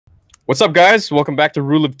What's up, guys? Welcome back to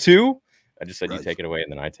Rule of Two. I just said you take it away,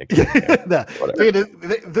 and then I take it away.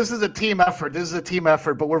 This is a team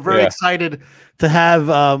effort. But we're very excited to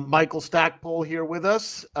have Michael Stackpole here with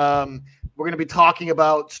us. We're going to be talking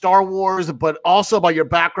about Star Wars, but also about your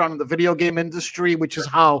background in the video game industry, which is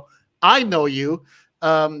how I know you.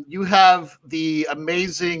 You have the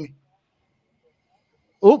amazing...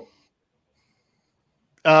 You're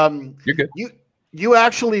good. You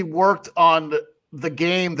actually worked on the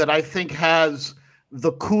game that I think has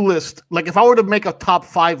the coolest, like if I were to make a top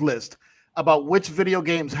 5 list about which video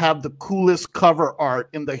games have the coolest cover art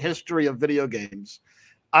in the history of video games,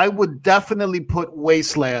 I would definitely put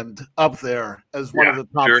Wasteland up there as one of the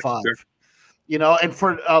top 5. Sure. You know, and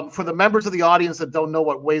for the members of the audience that don't know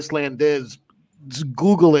what Wasteland is, just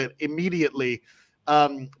Google it immediately,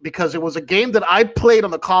 because it was a game that I played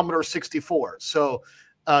on the Commodore 64. So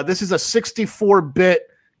this is a 64-bit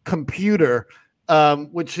computer,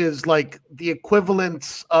 which is like the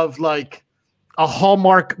equivalent of like a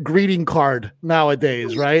Hallmark greeting card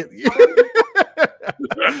nowadays, right?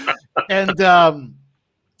 And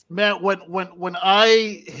man, when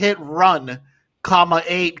I hit run,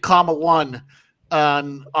 (8,1)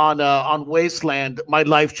 on Wasteland, my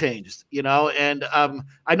life changed, you know. And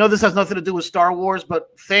I know this has nothing to do with Star Wars, but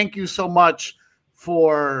thank you so much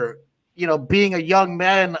for, you know, being a young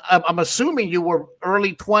man. I'm assuming you were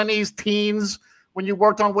early 20s, teens when you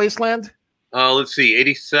worked on Wasteland? Let's see,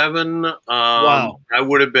 87. Wow. I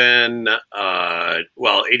would have been,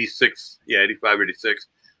 86. Yeah, 85, 86.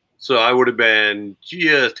 So I would have been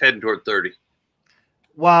just heading toward 30.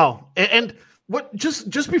 Wow. And what,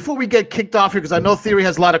 just before we get kicked off here, because I know Theory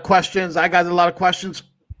has a lot of questions. I got a lot of questions.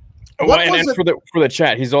 And for the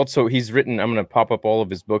chat, he's written, I'm going to pop up all of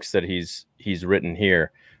his books that he's written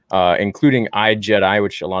here, including I, Jedi,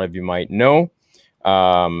 which a lot of you might know.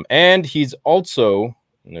 And he's also,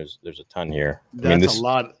 and there's a ton here. That's a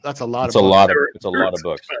lot of books. It's a lot of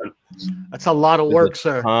books. That's a lot of work,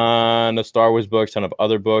 sir. A ton of Star Wars books, ton of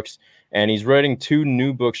other books. And he's writing 2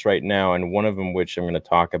 new books right now, and one of them which I'm going to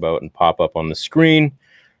talk about and pop up on the screen,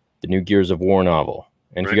 the new Gears of War novel.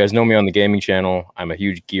 And if you guys know me on the gaming channel, I'm a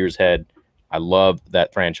huge Gears head. I love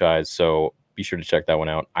that franchise, so be sure to check that one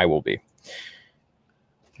out. I will be.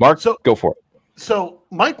 Mark, go for it. So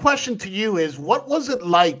my question to you is, what was it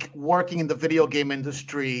like working in the video game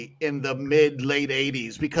industry in the mid-late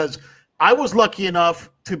 80s? Because I was lucky enough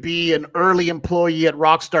to be an early employee at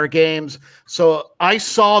Rockstar Games. So I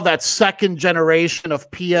saw that second generation of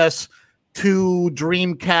PS2,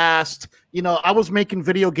 Dreamcast. You know, I was making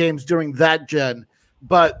video games during that gen.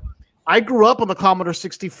 But I grew up on the Commodore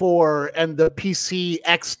 64 and the PC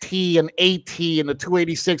XT and AT and the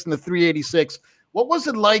 286 and the 386. What was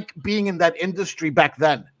it like being in that industry back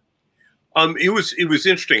then? It was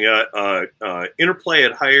interesting. Interplay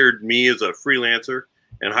had hired me as a freelancer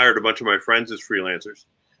and hired a bunch of my friends as freelancers.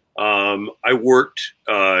 I worked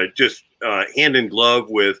just hand in glove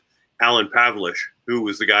with Alan Pavlish, who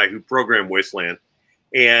was the guy who programmed Wasteland,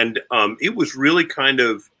 and it was really kind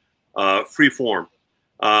of free form.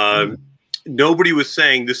 Nobody was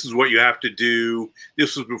saying this is what you have to do.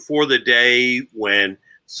 This was before the day when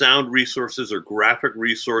sound resources or graphic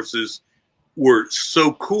resources were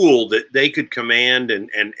so cool that they could command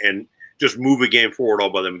and just move a game forward all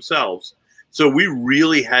by themselves. So we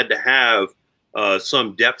really had to have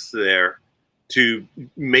some depth there to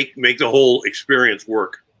make the whole experience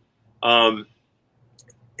work. And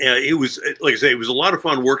it was, like I say, it was a lot of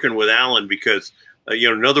fun working with Alan because you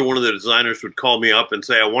know, another one of the designers would call me up and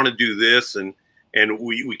say, I want to do this, and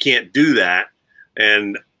we can't do that.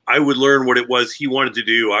 And I would learn what it was he wanted to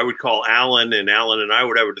do. I would call Alan, and Alan and I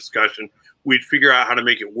would have a discussion. We'd figure out how to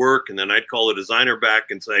make it work, and then I'd call the designer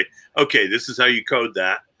back and say, okay, this is how you code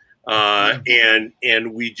that.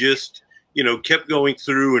 And we just, you know, kept going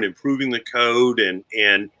through and improving the code.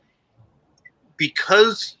 And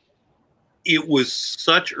because it was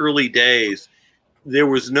such early days, there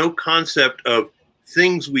was no concept of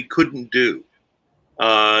things we couldn't do.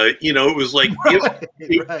 You know, it was like,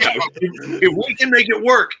 if we can make it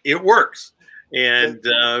work, it works. And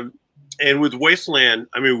with Wasteland,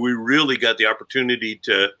 I mean, we really got the opportunity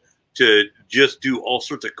to just do all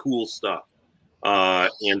sorts of cool stuff.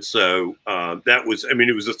 And so that was, I mean,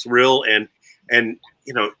 it was a thrill. And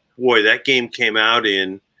you know, boy, that game came out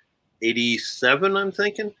in 87, I'm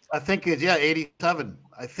thinking. I think it's, 87.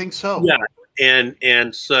 I think so. Yeah.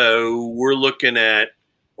 And so we're looking at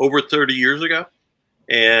over 30 years ago.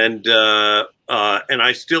 And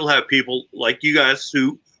I still have people like you guys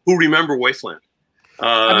who remember Wasteland.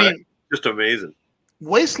 I mean, just amazing.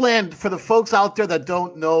 Wasteland, for the folks out there that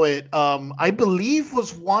don't know it, I believe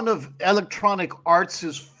was one of Electronic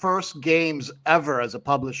Arts' first games ever as a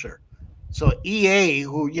publisher. So EA,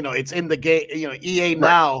 who it's in the game, EA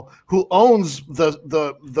now, who owns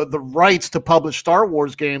the rights to publish Star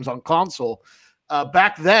Wars games on console.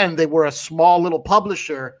 Back then, they were a small little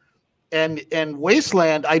publisher, and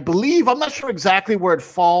Wasteland, I believe, I'm not sure exactly where it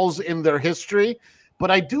falls in their history, but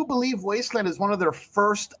I do believe Wasteland is one of their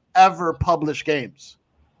first ever published games.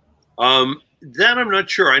 That I'm not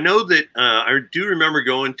sure. I know that I do remember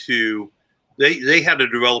going to they had a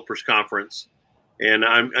developers conference, and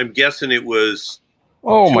I'm guessing it was.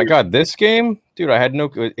 Oh my God, this game, dude! I had no.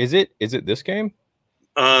 Is it this game?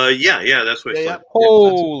 Yeah, that's what. Yeah.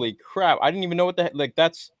 Holy crap! I didn't even know what the heck. Like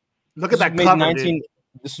that's. Look at that cover, dude.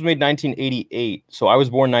 This was made 1988, so I was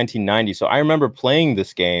born 1990. So I remember playing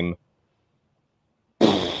this game.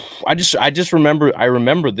 I just remember. I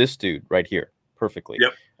remember this dude right here perfectly.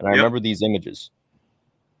 Yep. And I remember these images.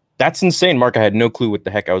 That's insane, Mark. I had no clue what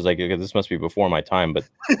the heck. I was like, okay, this must be before my time. But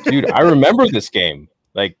dude, I remember this game.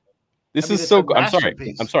 Like, this is so.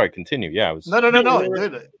 I'm sorry. Continue. Yeah, I was. No.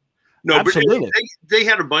 No, absolutely. But they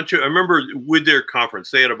had a bunch of. I remember with their conference,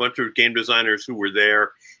 they had a bunch of game designers who were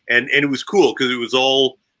there, and it was cool because it was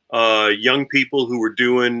all young people who were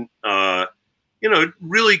doing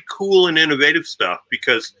really cool and innovative stuff.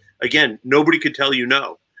 Because again, nobody could tell you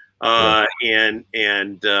no. And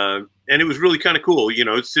it was really kind of cool,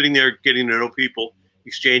 sitting there, getting to know people,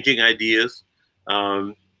 exchanging ideas,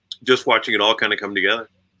 just watching it all kind of come together.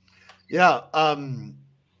 Yeah. I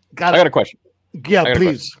got a question. Yeah,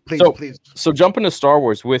 please. So jump into Star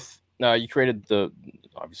Wars with, you created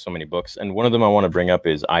obviously so many books, and one of them I want to bring up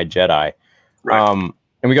is I, Jedi. Right.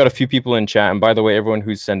 And we got a few people in chat. And by the way, everyone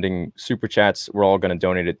who's sending super chats, we're all going to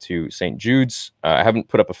donate it to St. Jude's. I haven't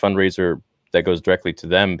put up a fundraiser that goes directly to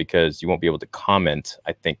them because you won't be able to comment.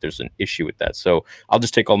 I think there's an issue with that. So I'll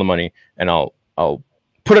just take all the money and I'll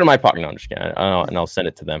put it in my pocket. No, I'm just kidding. And I'll send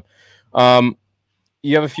it to them.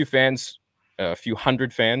 You have a few fans, a few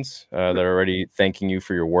hundred fans that are already thanking you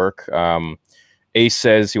for your work. Ace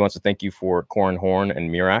says he wants to thank you for Corran Horn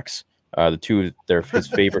and Mirax, the two of his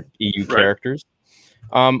favorite EU characters.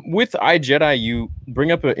 With I, Jedi, you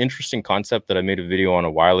bring up an interesting concept that I made a video on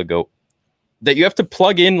a while ago, that you have to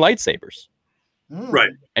plug in lightsabers.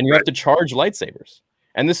 Right. And you have to charge lightsabers.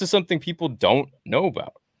 And this is something people don't know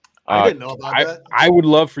about. I didn't know about that. I would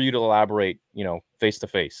love for you to elaborate, face to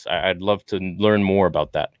face. I'd love to learn more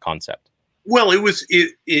about that concept. Well, I'm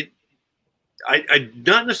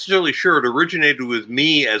not necessarily sure it originated with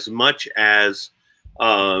me as much as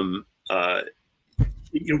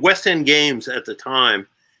West End Games at the time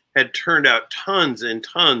had turned out tons and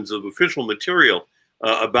tons of official material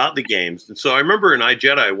about the games. And so I remember in I,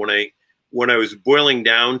 Jedi, when I was boiling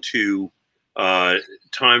down to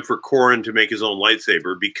time for Corran to make his own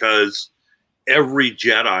lightsaber, because every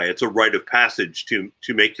Jedi, it's a rite of passage to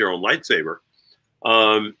make their own lightsaber.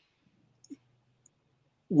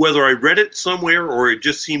 Whether I read it somewhere or it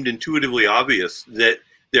just seemed intuitively obvious that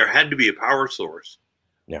there had to be a power source.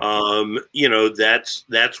 Yeah.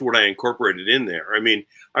 That's what I incorporated in there. I mean,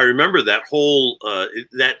 I remember that whole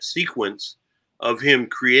that sequence of him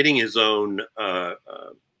creating his own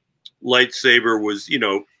lightsaber was,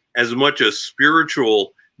 as much a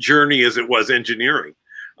spiritual journey as it was engineering.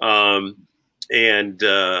 And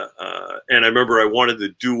I remember I wanted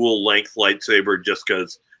the dual length lightsaber just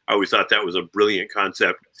because I always thought that was a brilliant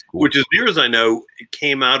concept, cool. Which as near as I know, it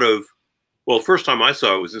came out of, well, first time I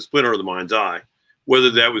saw it was in Splinter of the Mind's Eye.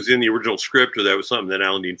 Whether that was in the original script or that was something that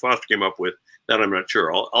Alan Dean Foster came up with, that I'm not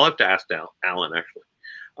sure. I'll have to ask Alan, actually.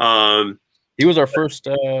 He was our first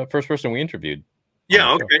person we interviewed.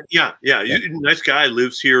 Yeah. Okay. Yeah. Nice guy.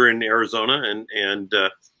 Lives here in Arizona, and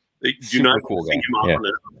they do super not cool see him often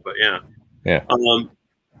enough, but yeah.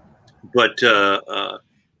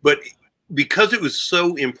 But because it was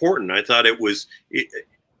so important, I thought it was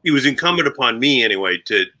incumbent upon me anyway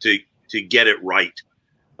to get it right.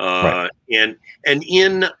 Right. And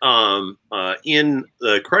in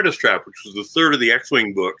the Credit Trap, which was the third of the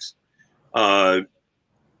X-Wing books, Corran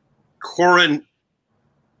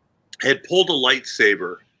had pulled a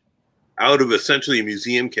lightsaber out of essentially a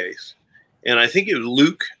museum case. And I think it was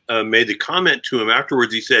Luke made the comment to him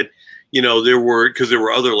afterwards. He said, there were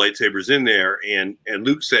other lightsabers in there. And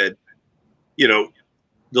Luke said, the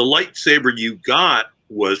lightsaber you got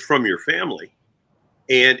was from your family.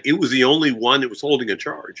 And it was the only one that was holding a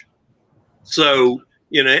charge. So,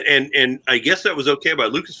 and I guess that was okay by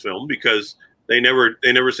Lucasfilm because they never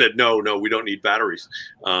said, no, we don't need batteries.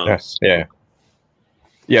 Yeah.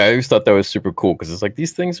 I always thought that was super cool because it's like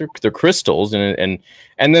they're crystals, and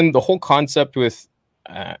then the whole concept with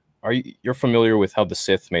you're familiar with how the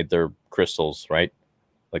Sith made their crystals, right?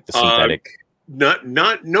 Like the synthetic.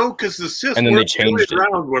 No, because the Sith and then they changed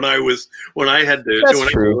around when I had to That's when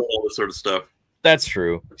true. I did all this sort of stuff. That's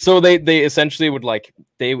true. So they essentially would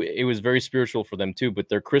it was very spiritual for them too, but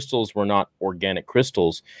their crystals were not organic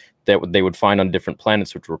crystals that they would find on different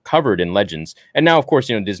planets, which were covered in legends. And now, of course,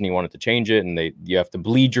 Disney wanted to change it, and you have to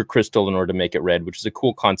bleed your crystal in order to make it red, which is a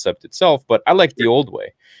cool concept itself. But I like the old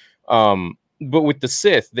way. But with the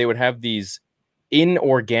Sith, they would have these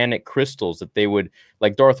inorganic crystals that they would,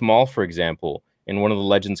 like Darth Maul, for example, in one of the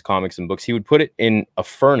Legends comics and books, he would put it in a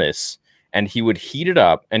furnace and he would heat it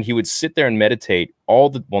up and he would sit there and meditate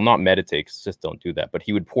not meditate, because Sith don't do that, but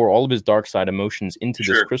he would pour all of his dark side emotions into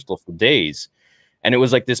this crystal for days. And it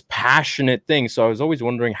was like this passionate thing. So I was always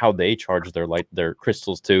wondering how they charged their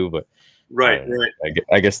crystals too, but right.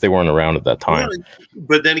 I guess they weren't around at that time. Well,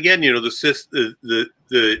 but then again, the Sith,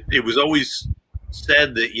 it was always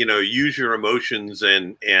said that use your emotions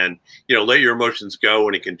and let your emotions go,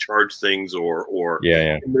 and it can charge things or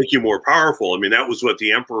make you more powerful. I mean, that was what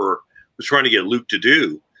the Emperor was trying to get Luke to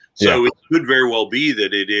do. So it could very well be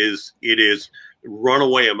that it is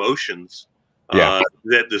runaway emotions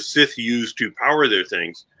that the Sith use to power their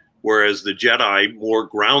things, whereas the Jedi more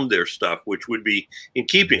ground their stuff, which would be in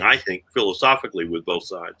keeping, I think, philosophically with both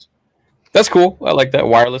sides. That's cool. I like that,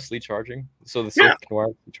 wirelessly charging. So the Sith can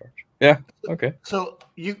wirelessly charge. Yeah. Okay. So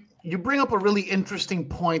you bring up a really interesting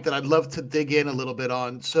point that I'd love to dig in a little bit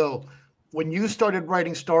on. So when you started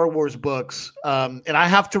writing Star Wars books, and I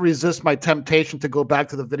have to resist my temptation to go back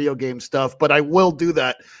to the video game stuff, but I will do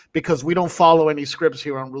that because we don't follow any scripts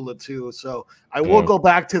here on Rule of Two. So I will go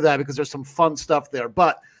back to that because there's some fun stuff there.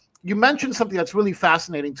 But you mentioned something that's really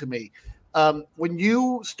fascinating to me. When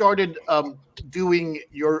you started doing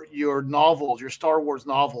your novels, your Star Wars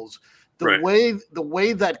novels, the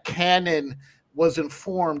way that canon was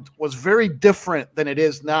informed was very different than it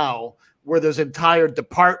is now, where there's entire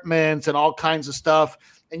departments and all kinds of stuff.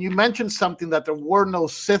 And you mentioned something that there were no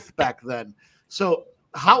Sith back then. So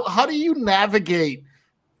how do you navigate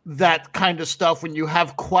that kind of stuff when you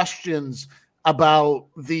have questions about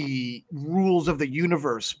the rules of the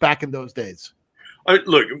universe back in those days?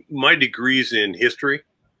 Look, my degree's in history,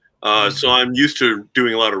 so I'm used to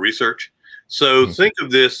doing a lot of research. So think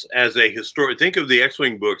of this as think of the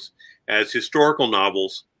X-Wing books as historical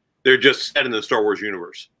novels. They're just set in the Star Wars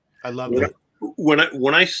universe. I love that.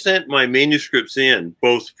 When I sent my manuscripts in,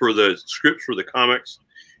 both for the scripts for the comics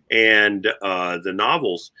and the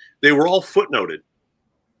novels, they were all footnoted.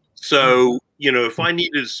 So, if I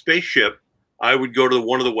needed a spaceship, I would go to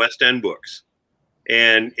one of the West End books,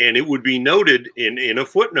 and it would be noted in a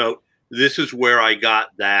footnote, this is where I got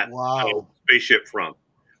that spaceship from.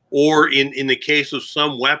 Or in the case of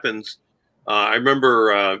some weapons, I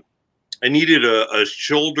remember I needed a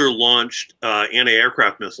shoulder-launched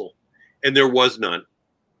anti-aircraft missile, and there was none.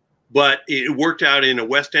 But it worked out in a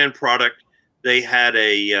West End product. They had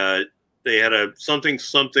a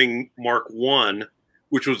something Mark I,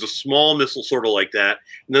 which was a small missile, sort of like that,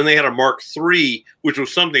 and then they had a Mark III, which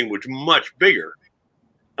was much bigger.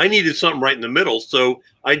 I needed something right in the middle, so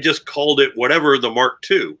I just called it whatever, the Mark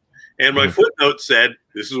II. And my footnote said,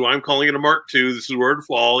 this is why I'm calling it a Mark II. This is where it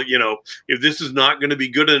fall. If this is not going to be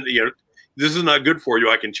good, this is not good for you,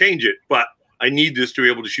 I can change it. But I need this to be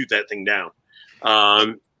able to shoot that thing down.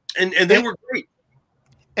 And they were great.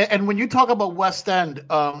 And when you talk about West End,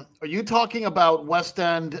 are you talking about West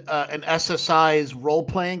End and SSI's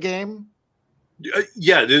role-playing game?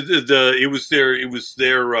 Yeah, it was their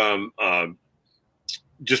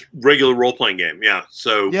just regular role-playing game. Yeah,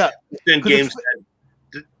 so West End games.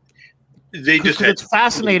 It's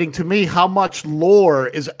fascinating to me how much lore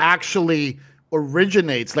actually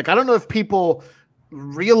originates. Like, I don't know if people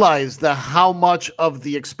realize that how much of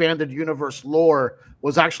the expanded universe lore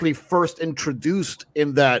was actually first introduced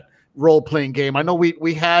in that role-playing game. I know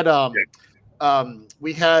we had Darth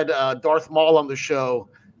Maul on the show,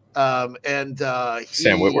 and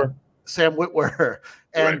Sam Witwer,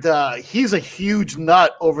 and he's a huge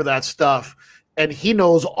nut over that stuff. And he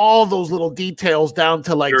knows all those little details down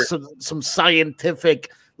to like some scientific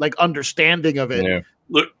understanding of it. Yeah.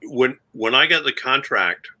 Look, when I got the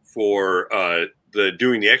contract for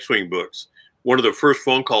doing the X-Wing books, one of the first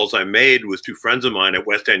phone calls I made was to friends of mine at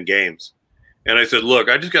West End Games, and I said, "Look,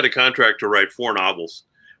 I just got a contract to write 4 novels.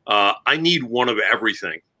 I need one of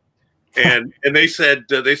everything." And they said,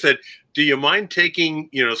 "Do you mind taking,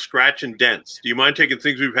 scratch and dents? Do you mind taking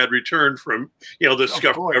things we've had returned from, the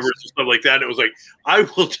scuff covers and stuff like that?" And it was like, I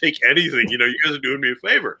will take anything. You guys are doing me a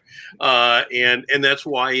favor. And that's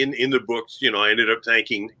why in the books, I ended up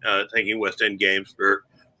thanking West End Games for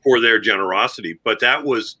for their generosity. But that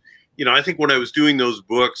was, you know, I think when I was doing those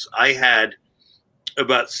books, I had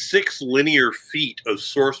about 6 linear feet of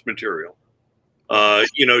source material,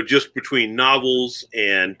 you know, just between novels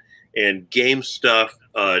and game stuff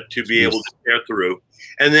to be able to tear through.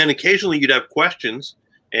 And then occasionally you'd have questions.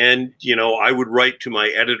 And, you know, I would write to my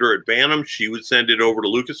editor at Bantam. She would send it over to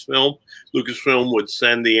Lucasfilm. Lucasfilm would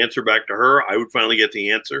send the answer back to her. I would finally get the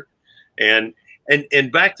answer. And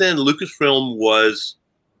back then, Lucasfilm was,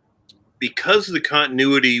 because the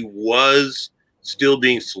continuity was still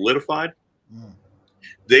being solidified,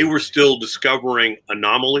 they were still discovering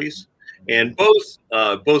anomalies. And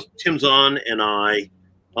both Tim Zahn and I,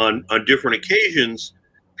 on different occasions,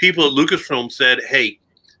 people at Lucasfilm said, hey,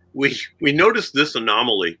 we noticed this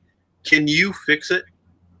anomaly. Can you fix it?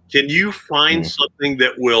 Can you find something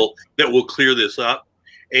that will clear this up?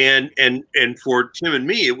 And for Tim and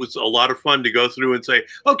me, it was a lot of fun to go through and say,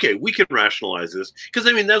 okay, we can rationalize this, because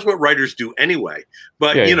I mean that's what writers do anyway.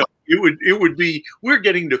 But you know, it would be, we're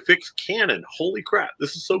getting to fix canon. Holy crap,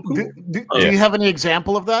 this is so cool. Do you have any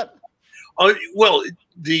example of that? Well,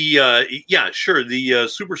 the yeah, sure, the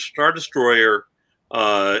Super Star Destroyer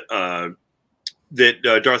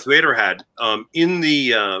that Darth Vader had in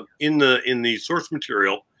the source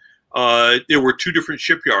material, there were 2 different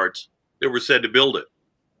shipyards that were said to build it,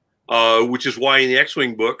 which is why in the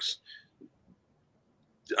X-Wing books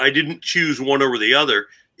I didn't choose one over the other.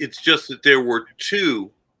 It's just that there were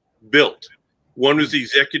 2 built. One was the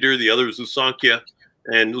Executor, the other was Lusankya,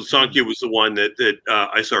 and Lusankya was the one that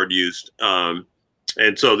Isard used,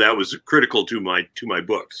 and so that was critical to my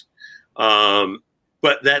books.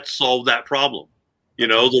 But that solved that problem. You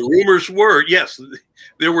know, the rumors were, yes,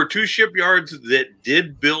 there were 2 shipyards that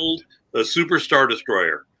did build a Super Star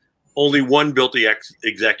Destroyer. Only one built the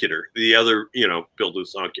Executor. The other, you know, built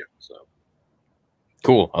Lusankya. So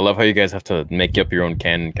cool. I love how you guys have to make up your own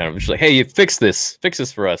canon, kind of just like, hey, fix this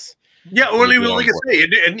for us. Yeah, well, like I say,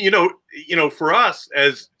 and you know, for us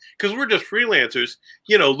because we're just freelancers,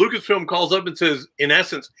 you know, Lucasfilm calls up and says, in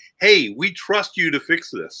essence, hey, we trust you to fix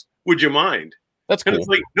this. Would you mind? That's cool. And it's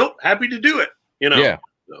like, nope, happy to do it. You know? Yeah.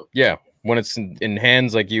 So. Yeah. When it's in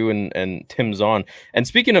hands like you and Tim Zahn. And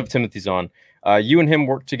speaking of Timothy Zahn, you and him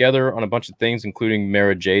worked together on a bunch of things, including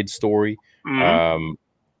Mara Jade's story.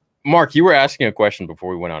 Mark, you were asking a question before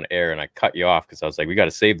we went on air, and I cut you off because I was like, we got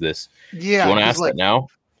to save this. Yeah. Do you want to ask that now?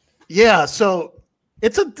 Yeah. So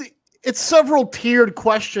it's several tiered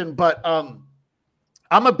question, but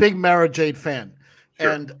I'm a big Mara Jade fan. Sure.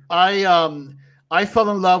 And I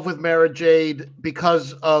fell in love with Mara Jade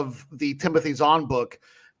because of the Timothy Zahn book,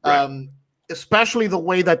 right. Especially the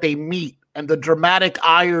way that they meet and the dramatic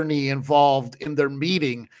irony involved in their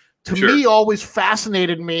meeting. To me, always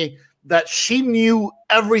fascinated me that she knew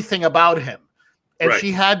everything about him, and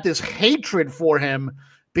she had this hatred for him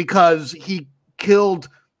because he killed,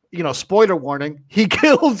 you know, spoiler warning, he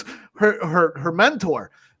killed her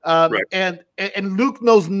mentor, and Luke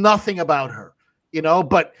knows nothing about her. You know,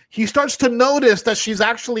 but he starts to notice that she's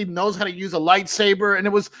actually knows how to use a lightsaber, and it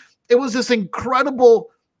was this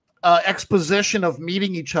incredible exposition of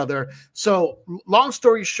meeting each other. So, long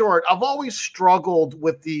story short, I've always struggled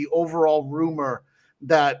with the overall rumor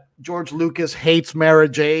that George Lucas hates Mara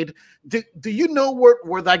Jade. Do you know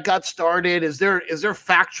where that got started? Is there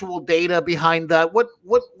factual data behind that?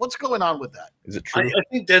 What's going on with that? Is it true? I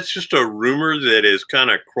think that's just a rumor that has kind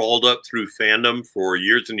of crawled up through fandom for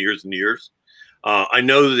years and years and years. I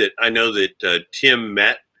know that Tim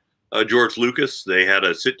met George Lucas. They had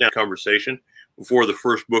a sit-down conversation before the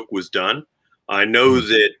first book was done. I know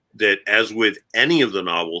that as with any of the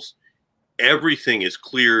novels, everything is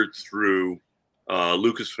cleared through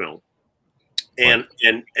Lucasfilm, and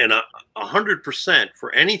 100%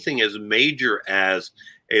 for anything as major as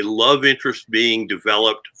a love interest being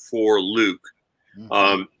developed for Luke.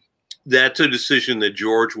 That's a decision that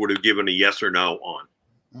George would have given a yes or no on.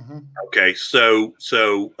 Okay, so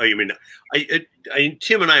I mean,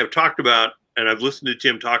 Tim and I have talked about, and I've listened to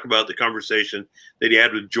Tim talk about the conversation that he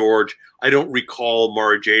had with George. I don't recall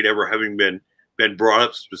Mara Jade ever having been brought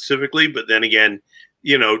up specifically, but then again,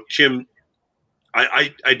 you know, Tim,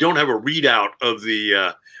 I don't have a readout of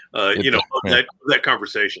the you know, of that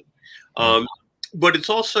conversation, but it's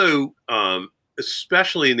also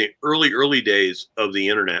especially in the early days of the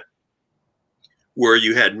internet, where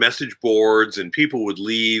you had message boards and people would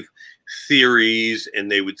leave theories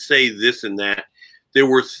and they would say this and that. There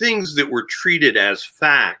were things that were treated as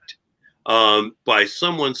fact by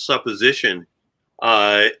someone's supposition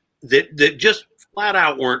that just flat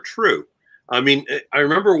out weren't true. I mean, I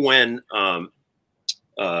remember when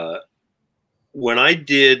I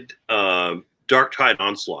did Dark Tide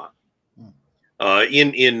Onslaught,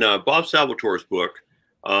 in Bob Salvatore's book,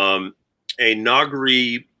 a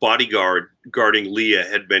Nagri bodyguard guarding Leah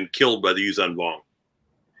had been killed by the Yuzhan Vong.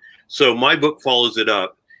 So my book follows it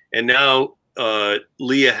up, and now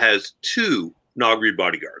Leah has 2 Nagri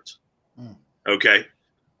bodyguards. Okay,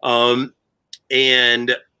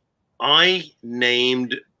 and I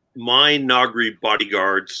named my Nagri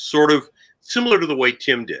bodyguards sort of similar to the way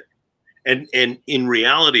Tim did, and in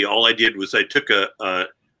reality, all I did was I took a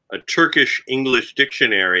Turkish English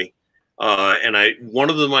dictionary, and one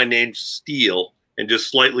of them I named Steel, and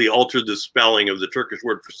just slightly altered the spelling of the Turkish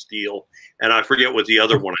word for steel, and I forget what the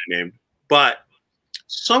other one I named. But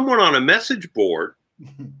someone on a message board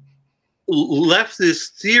left this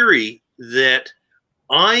theory that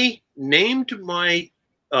I named my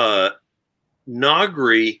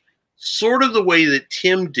Nagri sort of the way that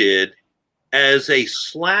Tim did, as a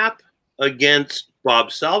slap against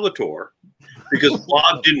Bob Salvatore, because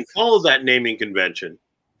Bob didn't follow that naming convention.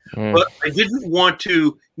 But I didn't want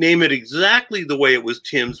to name it exactly the way it was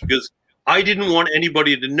Tim's, because I didn't want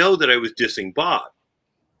anybody to know that I was dissing Bob.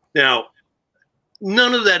 Now,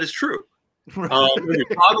 none of that is true. Bob and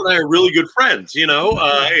I are really good friends, you know,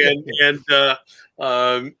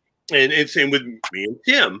 and same with me and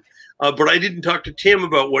Tim. But I didn't talk to Tim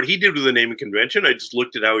about what he did with the naming convention. I just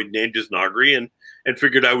looked at how he named his Nagri and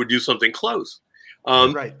figured I would do something close.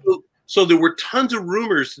 Right. So there were tons of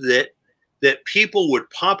rumors that people would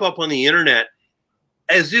pop up on the internet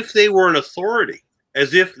as if they were an authority,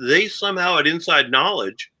 as if they somehow had inside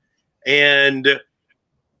knowledge, and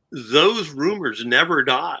those rumors never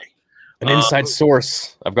die. An inside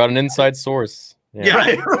source. I've got an inside source. Yeah,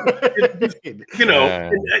 right. You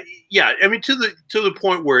know, yeah. I mean, to the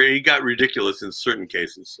point where it got ridiculous in certain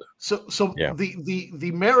cases. So yeah.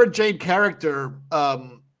 the Mara Jade character,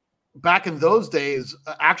 back in those days,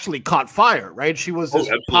 actually caught fire, right? She was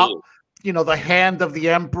this, you know, the hand of the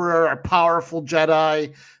Emperor, a powerful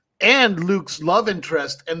Jedi, and Luke's love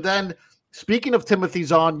interest. And then, speaking of Timothy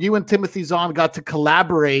Zahn, you and Timothy Zahn got to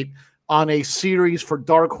collaborate on a series for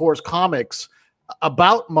Dark Horse Comics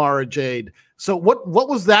about Mara Jade. So what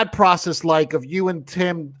was that process like of you and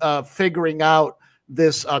Tim figuring out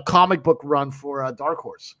this comic book run for Dark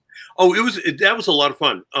Horse? Oh, that was a lot of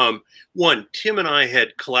fun. One, Tim and I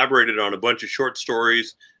had collaborated on a bunch of short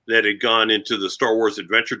stories that had gone into the Star Wars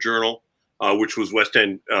Adventure Journal, which was West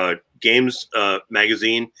End Games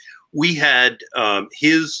magazine. We had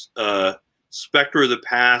his Spectre of the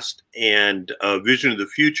Past and Vision of the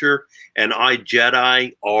Future and I,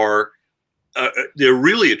 Jedi are they're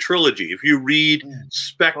really a trilogy. If you read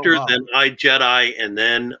Spectre, then I, Jedi, and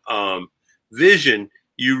then Vision,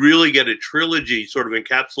 you really get a trilogy sort of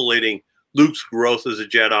encapsulating Luke's growth as a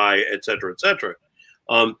Jedi, et cetera, et cetera.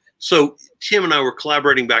 So Tim and I were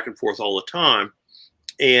collaborating back and forth all the time.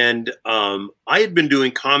 And I had been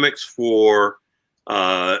doing comics for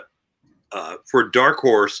Dark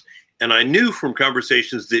Horse, and I knew from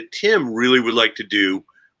conversations that Tim really would like to do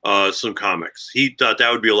some comics. He thought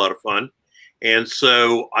that would be a lot of fun. And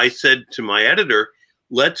so I said to my editor,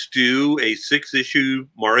 let's do a 6-issue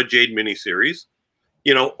Mara Jade miniseries.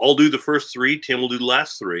 You know, I'll do the first 3, Tim will do the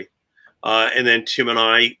last 3. And then Tim and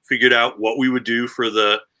I figured out what we would do for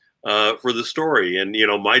the story. And, you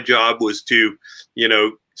know, my job was to, you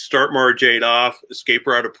know, start Mara Jade off, escape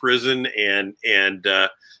her out of prison, and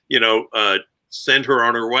you know, send her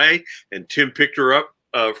on her way. And Tim picked her up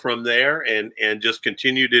from there and just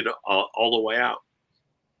continued it all the way out.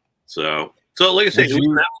 So like I said, it was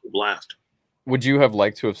an absolute blast. Would you have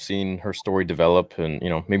liked to have seen her story develop, and you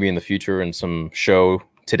know, maybe in the future in some show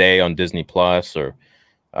today on Disney Plus, or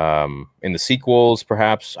in the sequels,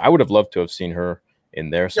 perhaps? I would have loved to have seen her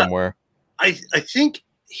in there somewhere. I think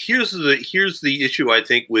here's the issue. I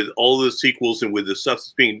think with all the sequels and with the stuff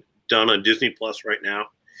that's being done on Disney Plus right now,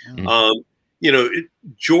 you know,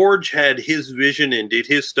 George had his vision and did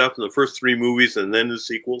his stuff in the first 3 movies and then the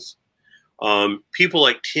sequels. People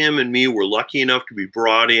like Tim and me were lucky enough to be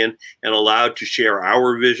brought in and allowed to share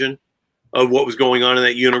our vision of what was going on in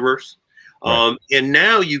that universe. Right. And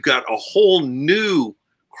now you've got a whole new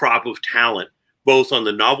crop of talent, both on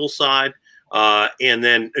the novel side and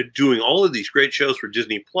then doing all of these great shows for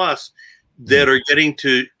Disney Plus that are getting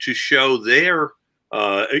to show they're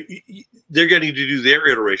getting to do their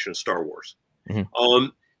iteration of Star Wars.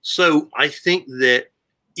 So I think that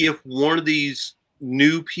if one of these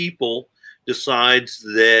new people decides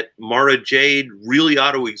that Mara Jade really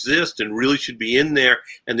ought to exist and really should be in there,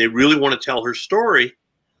 and they really want to tell her story,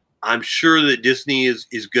 I'm sure that Disney is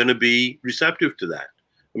going to be receptive to that.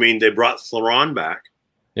 I mean, they brought Theron back.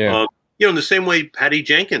 Yeah. You know, in the same way Patty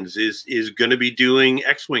Jenkins is going to be doing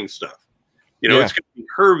X-Wing stuff. You know, it's going to be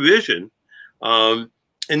her vision. And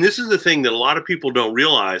this is the thing that a lot of people don't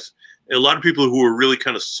realize. A lot of people who are really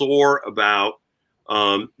kind of sore about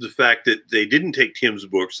the fact that they didn't take Tim's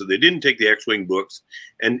books, so they didn't take the X-Wing books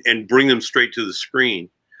and bring them straight to the screen.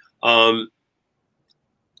 All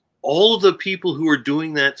of the people who are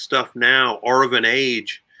doing that stuff now are of an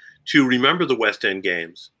age to remember the West End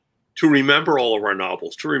games, to remember all of our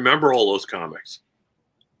novels, to remember all those comics.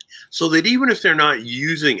 So that even if they're not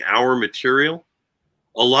using our material,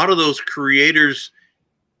 a lot of those creators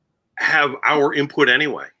have our input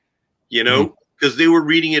anyway, you know, because they were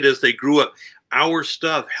reading it as they grew up. Our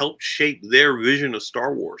stuff helped shape their vision of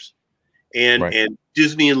Star Wars. And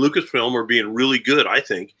Disney and Lucasfilm are being really good, I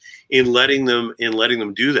think, in letting them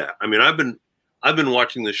do that. I mean, I've been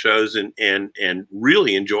watching the shows and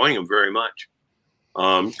really enjoying them very much.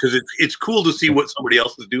 Because it's cool to see what somebody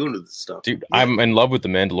else is doing with this stuff. Dude, I'm in love with The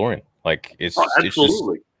Mandalorian. Like it's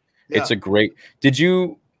absolutely. It's a great. Did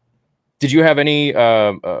you have any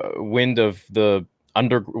wind of the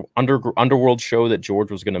Underworld show that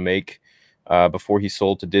George was going to make before he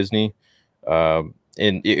sold to Disney?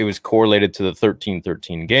 And it was correlated to the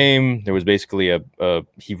 1313 game. There was basically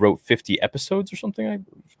he wrote 50 episodes or something.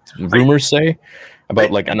 Rumors say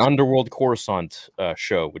about like an Underworld Coruscant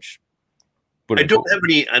show, which I don't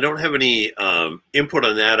have any input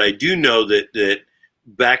on that. I do know that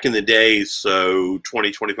back in the days, so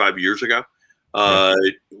 25 years ago,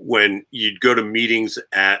 when you'd go to meetings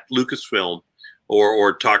at Lucasfilm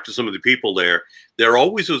or talk to some of the people there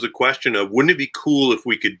always was a question of, wouldn't it be cool if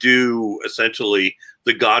we could do essentially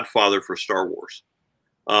The Godfather for Star Wars?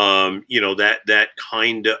 You know, that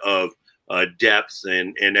kind of depth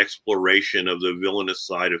and exploration of the villainous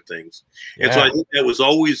side of things. Yeah. And so I think that was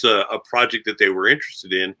always a project that they were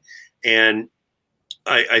interested in. And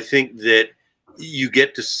I think that you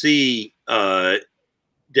get to see down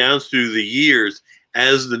through the years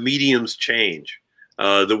as the mediums change,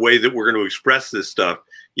 the way that we're going to express this stuff.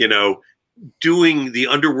 You know, doing the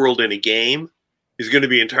Underworld in a game is going to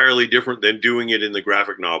be entirely different than doing it in the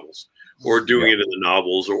graphic novels or doing it in the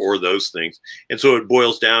novels or those things. And so it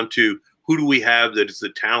boils down to, who do we have that is the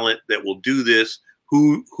talent that will do this?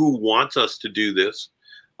 Who wants us to do this?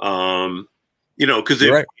 You know, because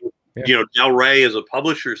if you know, Del Rey as a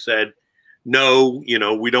publisher said, no, you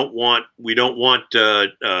know, we don't want you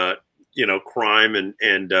know, crime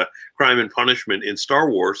and punishment in Star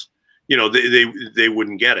Wars. You know, they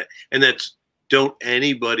wouldn't get it. And that's, don't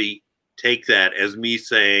anybody take that as me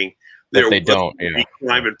saying there will be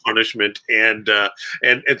crime and punishment. And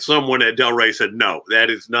someone at Del Rey said, no, that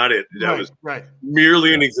is not it. That was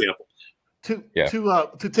merely an example.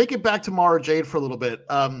 To take it back to Mara Jade for a little bit.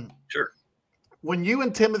 Sure. When you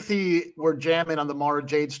and Timothy were jamming on the Mara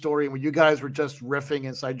Jade story, and when you guys were just riffing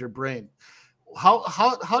inside your brain,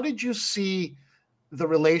 how did you see the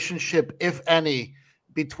relationship, if any,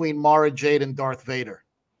 between Mara Jade and Darth Vader?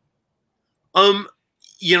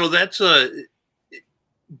 You know, that's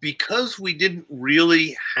because we didn't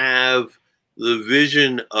really have the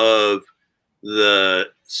vision of the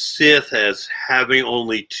Sith as having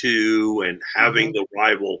only two and having the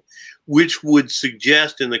rival, which would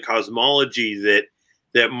suggest in the cosmology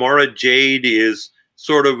that Mara Jade is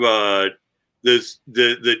sort of the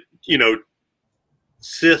you know,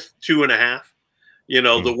 Sith 2.5, you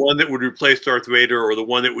know, the one that would replace Darth Vader, or the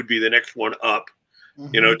one that would be the next one up.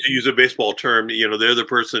 You know, to use a baseball term, you know, they're the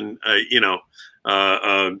person, you know,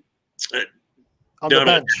 on the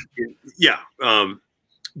bench. Yeah.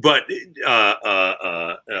 But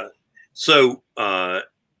so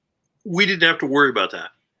we didn't have to worry about that.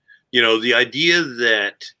 You know, the idea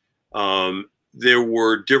that there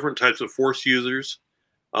were different types of Force users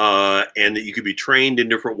and that you could be trained in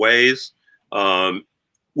different ways.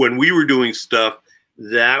 When we were doing stuff,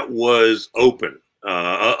 that was open,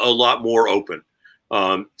 a lot more open.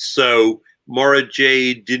 So Mara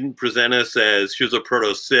Jade didn't present us as, here's a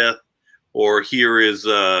proto Sith, or here is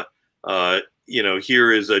you know,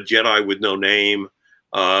 here is a Jedi with no name,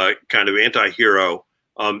 kind of anti-hero.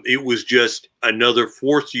 It was just another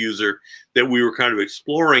Force user that we were kind of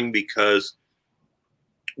exploring, because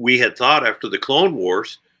we had thought after the Clone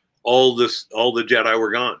Wars, all the Jedi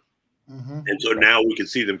were gone. And so now we can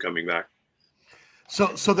see them coming back.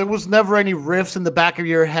 So there was never any riffs in the back of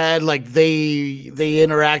your head, like they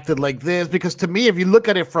interacted like this? Because to me, if you look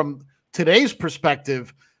at it from today's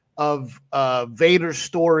perspective of Vader's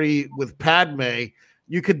story with Padme,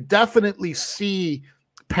 you could definitely see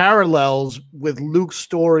parallels with Luke's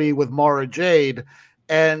story with Mara Jade.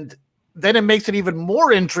 And then it makes it even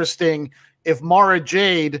more interesting if Mara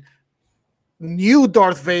Jade knew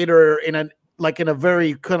Darth Vader in a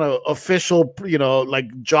very kind of official, you know,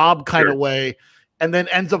 like job kind of way. and then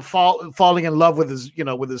ends up falling in love with his,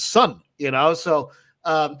 with his son, So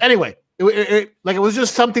anyway, it was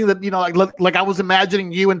just something that, like I was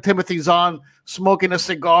imagining you and Timothy Zahn smoking a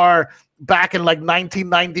cigar back in like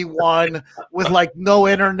 1991 with like no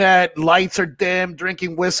internet, lights are dim,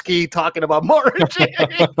 drinking whiskey, talking about Mara Jade.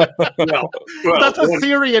 That's what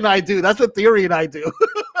Theory and I do.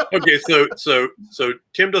 Okay, so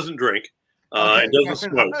Tim doesn't drink and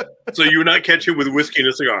doesn't smoke, so you're not catching with whiskey and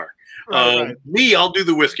a cigar. Right. Me, I'll do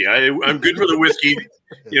the whiskey. I'm good for the whiskey.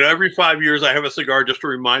 Every 5 years I have a cigar just to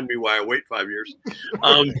remind me why I wait 5 years.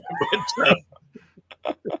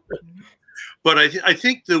 But I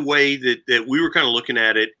think the way that we were kind of looking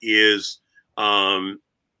at it is the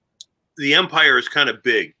empire is kind of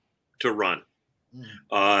big to run.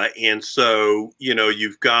 And so,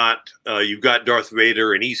 you've got Darth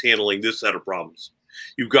Vader, and he's handling this set of problems.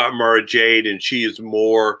 You've got Mara Jade, and she is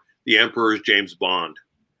more the Emperor's James Bond,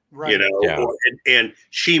 right. And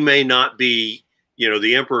she may not be,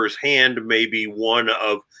 the Emperor's hand may be one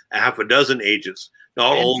of a half a dozen agents.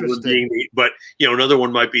 Not all of them being, but another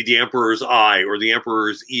one might be the Emperor's eye or the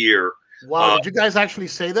Emperor's ear. Wow! Did you guys actually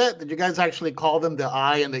say that? Did you guys actually call them the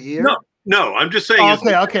eye and the ear? No. I'm just saying.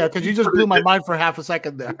 Okay. Because you just blew my mind for half a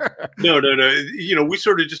second there. No. We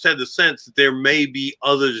sort of just had the sense that there may be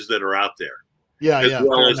others that are out there. As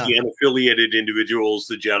well as the unaffiliated individuals,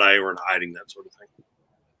 the Jedi are in hiding, that sort of thing.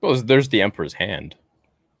 Well, there's the Emperor's hand.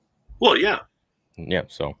 Well, yeah. Yeah.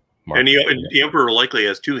 So. And the Emperor likely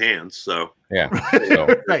has two hands, so yeah,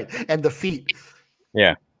 right, and the feet,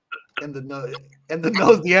 yeah, and the nose,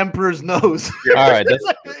 the Emperor's nose. Yeah. All right,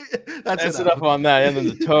 that's enough on that, and then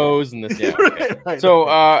the toes and this. Yeah, okay. Right. So,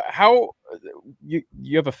 how you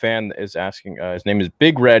have a fan that is asking? His name is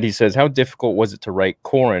Big Red. He says, "How difficult was it to write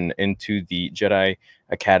Corran into the Jedi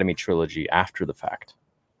Academy trilogy after the fact?"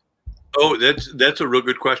 Oh, that's a real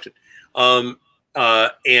good question,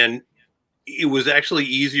 and it was actually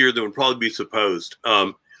easier than would probably be supposed.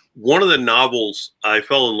 One of the novels I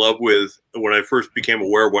fell in love with when I first became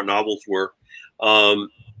aware of what novels were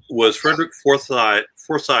was Frederick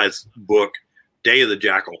Forsyth's book, Day of the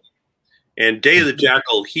Jackal. And Day of the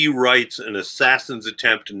Jackal, he writes an assassin's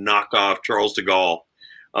attempt to knock off Charles de Gaulle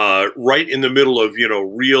right in the middle of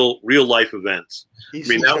real life events.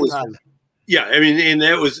 And that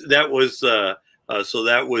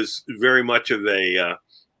was very much of a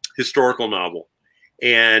historical novel.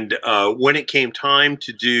 And when it came time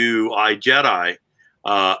to do I, Jedi,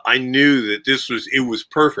 I knew that it was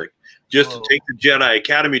perfect just to take the Jedi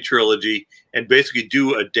Academy trilogy and basically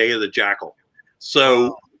do a Day of the Jackal.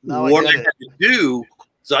 So what I had to do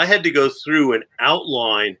is I had to go through and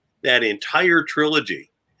outline that entire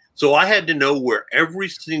trilogy. So I had to know where every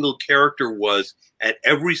single character was at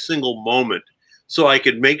every single moment, so I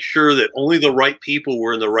could make sure that only the right people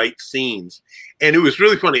were in the right scenes. And it was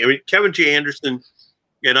really funny. I mean, Kevin J. Anderson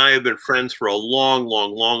and I have been friends for a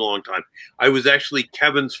long time. I was actually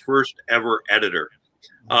Kevin's first ever editor.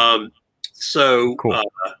 Cool.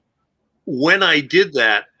 When I did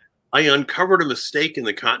that, I uncovered a mistake in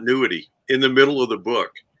the continuity in the middle of the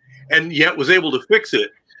book, and yet was able to fix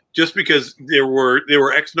it just because there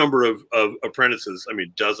were X number of apprentices, a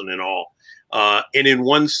dozen in all. And in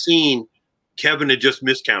one scene, Kevin had just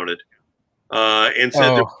miscounted and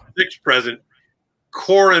said there were 6 present.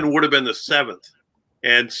 Corran would have been the 7th.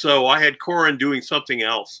 And so I had Corran doing something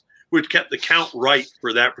else, which kept the count right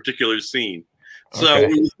for that particular scene. So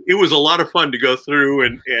it was a lot of fun to go through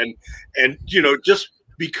and just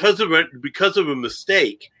because of a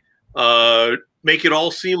mistake, make it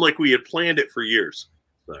all seem like we had planned it for years.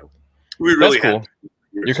 So we really had.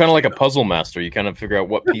 You're kind of like a puzzle master. You kind of figure out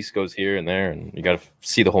what piece goes here and there, and you got to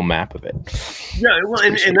see the whole map of it. Yeah, well,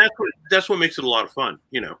 and that's what makes it a lot of fun,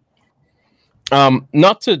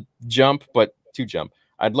 Not to jump, but to jump.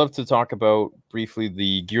 I'd love to talk about briefly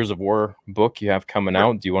the Gears of War book you have coming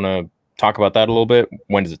out. Do you want to talk about that a little bit?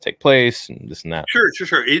 When does it take place, and this and that? Sure.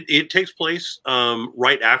 It takes place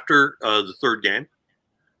right after the 3rd game.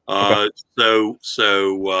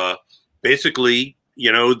 So basically,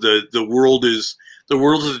 the world is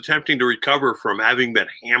attempting to recover from having been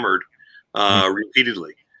hammered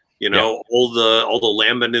repeatedly. All the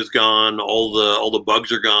lambent is gone, all the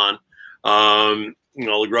bugs are gone, all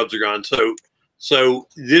the grubs are gone. So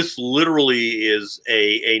this literally is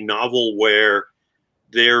a novel where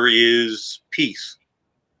there is peace,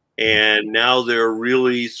 and now they're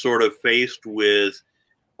really sort of faced with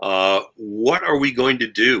what are we going to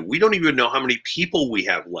do? We don't even know how many people we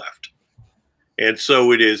have left. And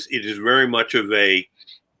so it is very much of a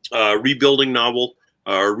rebuilding novel,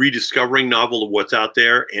 rediscovering novel of what's out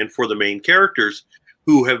there, and for the main characters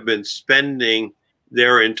who have been spending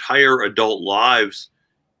their entire adult lives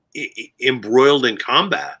embroiled in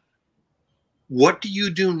combat. What do you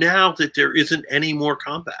do now that there isn't any more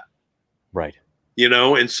combat? Right. You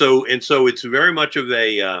know, and so it's very much of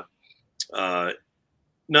a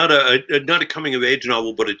not a coming of age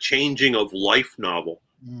novel, but a changing of life novel,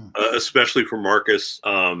 especially for Marcus,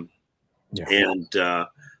 and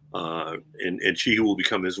she who will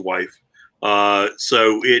become his wife.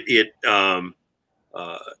 So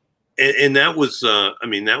and that was I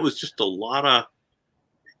mean, that was just a lot of.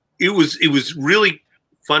 It was really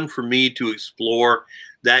fun for me to explore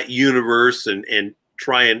that universe and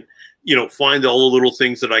try and, you know, find all the little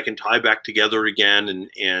things that I can tie back together again,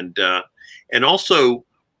 and also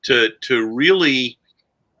to really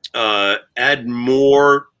add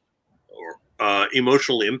more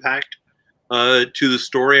emotional impact to the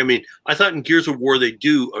story. I mean, I thought in Gears of War they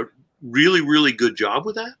do a really good job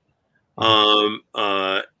with that.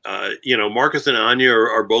 You know, Marcus and Anya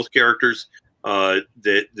are both characters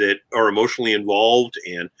that are emotionally involved,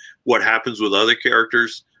 and what happens with other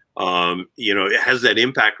characters. You know, it has that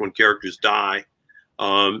impact when characters die.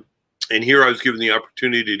 And here I was given the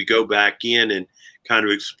opportunity to go back in and kind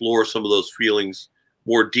of explore some of those feelings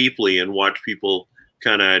more deeply and watch people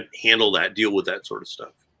kind of deal with that sort of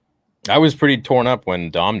stuff. I was pretty torn up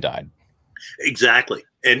when Dom died. Exactly.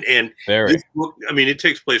 And this book, I mean, it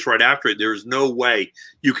takes place right after it. There's no way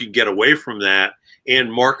you can get away from that,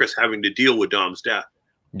 and Marcus having to deal with Dom's death.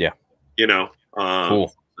 Yeah. You know,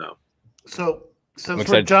 cool. So since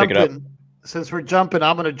we're jumping,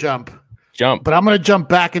 I'm going to jump, but I'm going to jump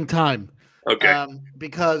back in time. Okay.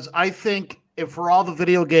 Because I think if for all the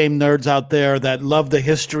video game nerds out there that love the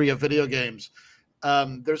history of video games,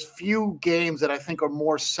 there's few games that I think are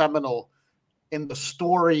more seminal in the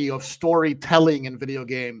story of storytelling in video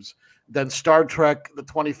games than Star Trek: The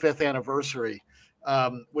 25th Anniversary,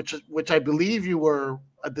 which I believe you were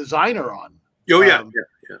a designer on. Oh yeah,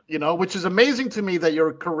 You know, which is amazing to me that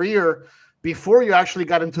your career, before you actually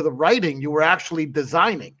got into the writing, you were actually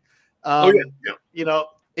designing. You know,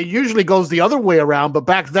 it usually goes the other way around, but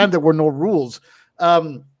back then there were no rules.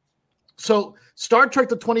 So Star Trek: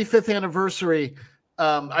 The 25th Anniversary,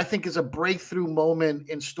 I think, is a breakthrough moment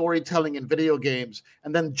in storytelling in video games.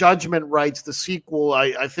 And then Judgment Rights, the sequel,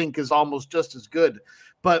 I think is almost just as good.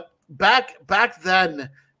 But back then,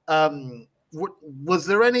 was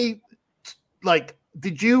there any, like,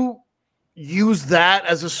 did you use that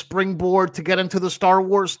as a springboard to get into the Star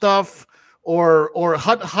Wars stuff? Or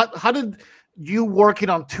how did you working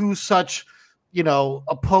on two such, you know,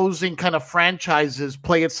 opposing kind of franchises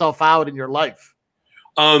play itself out in your life?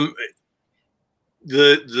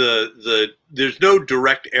 There's no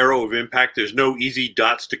direct arrow of impact. There's no easy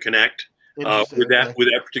dots to connect with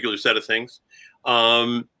that particular set of things.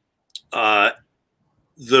 The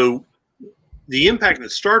impact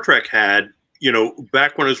that Star Trek had, you know,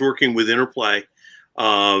 back when I was working with Interplay,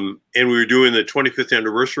 and we were doing the 25th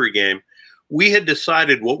anniversary game, we had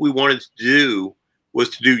decided what we wanted to do was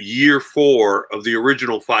to do year 4 of the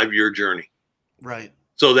original 5-year journey. Right.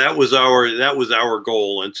 So that was our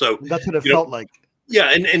goal, and so that's what it felt like.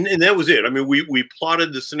 Yeah, and that was it. I mean, we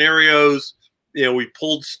plotted the scenarios. You know, we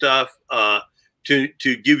pulled stuff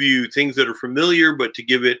to give you things that are familiar, but to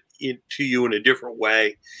give it to you in a different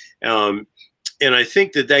way. And I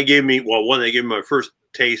think that gave me, well, one, they gave me my first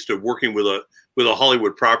taste of working with a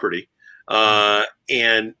Hollywood property,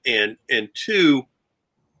 and two,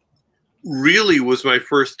 really was my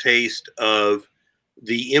first taste of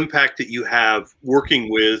the impact that you have working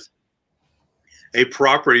with a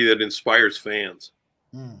property that inspires fans.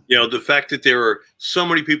 You know, the fact that there are so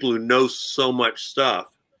many people who know so much stuff,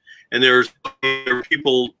 and there are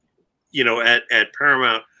people, you know, at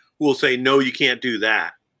Paramount who will say, no, you can't do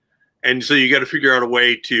that. And so you got to figure out a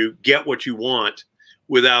way to get what you want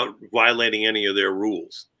without violating any of their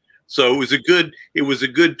rules. So it was a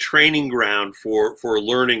good training ground for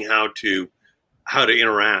learning how to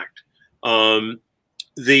interact.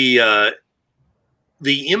 The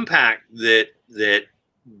impact that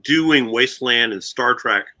doing Wasteland and Star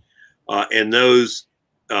Trek and those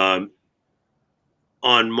on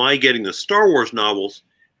my getting the Star Wars novels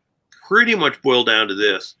pretty much boiled down to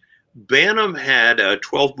this. Bantam had a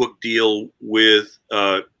 12-book deal with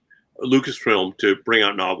Lucasfilm to bring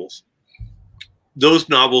out novels. Those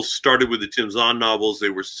novels started with the Tim Zahn novels. They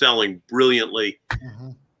were selling brilliantly.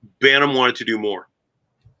 Bantam wanted to do more.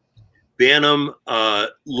 Bantam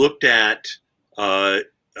looked at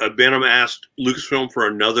Bantam asked Lucasfilm for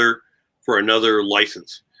another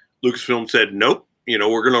license. Lucasfilm said, nope, you know,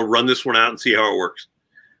 we're going to run this one out and see how it works.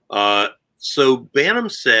 So Bantam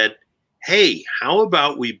said, hey, how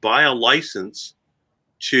about we buy a license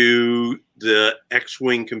to the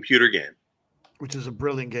X-Wing computer game, which is a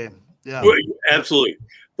brilliant game. Yeah, well, absolutely.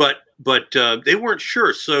 But they weren't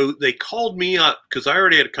sure, so they called me up because I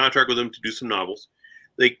already had a contract with them to do some novels.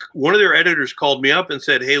 One of their editors called me up and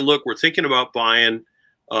said, "Hey, look, we're thinking about buying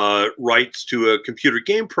rights to a computer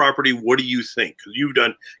game property. What do you think? Because you've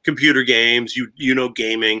done computer games, you know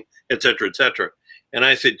gaming, et cetera, et cetera." And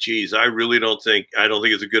I said, "Geez, I don't think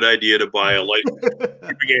it's a good idea to buy a licensed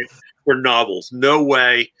computer game for novels. No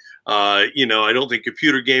way. I don't think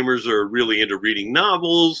computer gamers are really into reading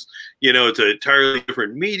novels. It's an entirely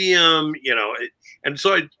different medium. And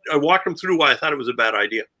so I walked them through why I thought it was a bad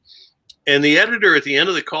idea." And the editor at the end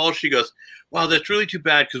of the call, she goes, "Wow, that's really too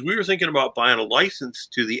bad because we were thinking about buying a license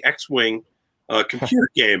to the X-Wing computer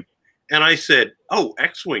game." And I said, "Oh,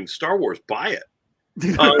 X-Wing, Star Wars, buy it."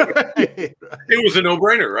 It was a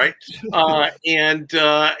no-brainer, right? And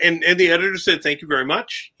the editor said, "Thank you very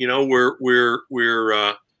much.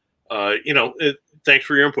 Thanks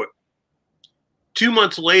for your input." 2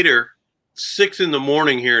 months later, 6 in the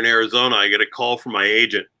morning here in Arizona, I get a call from my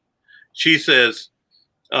agent. She says,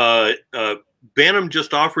 "Bantam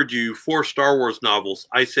just offered you 4 Star Wars novels."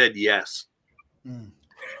 I said yes. And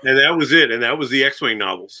that was it. And that was the X-Wing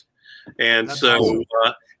novels. And that's so, awesome.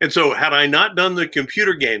 Had I not done the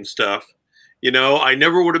computer game stuff, I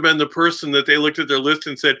never would have been the person that they looked at their list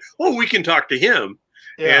and said, "Oh, we can talk to him."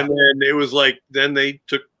 Yeah. And then it was like, then they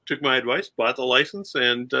took my advice, bought the license,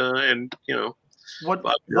 and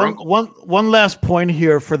one last point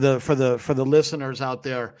here for the listeners out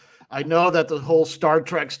there. I know that the whole Star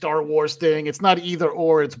Trek, Star Wars thing, it's not either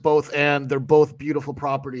or, it's both and. They're both beautiful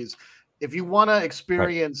properties. If you want to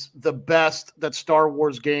experience the best that Star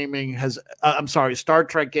Trek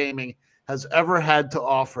gaming has ever had to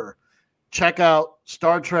offer, check out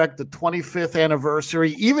Star Trek, the 25th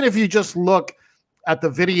anniversary. Even if you just look at the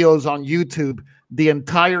videos on YouTube, the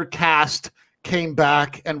entire cast came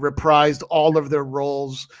back and reprised all of their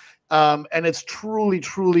roles. And it's truly,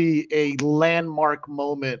 truly a landmark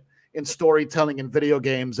moment in storytelling in video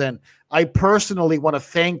games. And I personally want to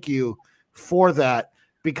thank you for that,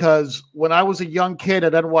 because when I was a young kid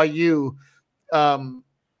at NYU,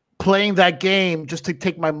 playing that game just to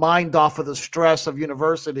take my mind off of the stress of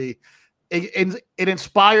university, it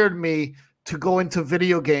inspired me to go into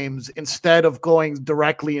video games instead of going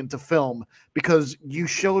directly into film, because you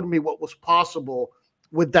showed me what was possible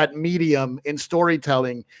with that medium in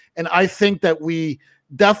storytelling. And I think that we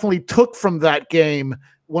definitely took from that game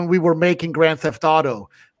when we were making Grand Theft Auto.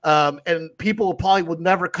 And people probably would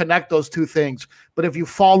never connect those two things. But if you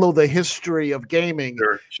follow the history of gaming,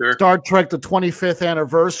 sure. Star Trek, the 25th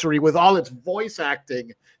anniversary, with all its voice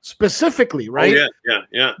acting specifically, right? Oh,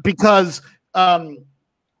 yeah. Because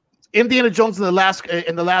Indiana Jones in the Last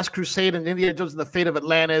Crusade, and Indiana Jones and the Fate of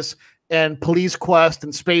Atlantis, and Police Quest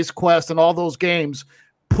and Space Quest and all those games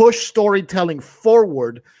push storytelling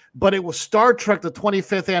forward. But it was Star Trek, the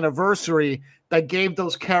 25th anniversary, that gave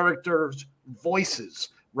those characters voices,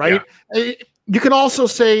 right? Yeah. You can also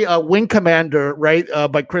say Wing Commander, right,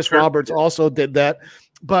 by Chris Roberts also did that.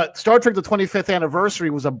 But Star Trek, the 25th anniversary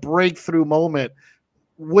was a breakthrough moment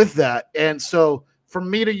with that. And so from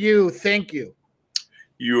me to you, thank you.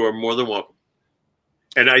 You are more than welcome.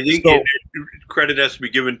 And I think credit has to be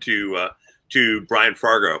given to Brian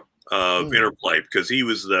Fargo of Interplay, because he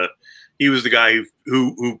was the guy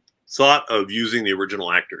who thought of using the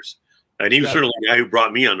original actors. And he was certainly the guy who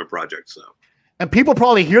brought me on the project. So, and people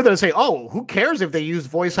probably hear that and say, "Oh, who cares if they use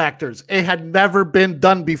voice actors? It had never been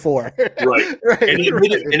done before." Right. And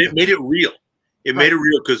it made it real. It made it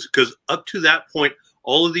real because up to that point,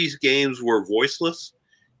 all of these games were voiceless.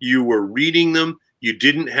 You were reading them. You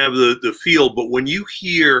didn't have the feel. But when you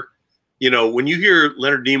hear,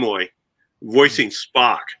 Leonard Nimoy voicing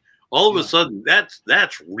Spock, all of a sudden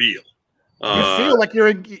that's real.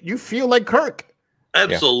 You feel like Kirk.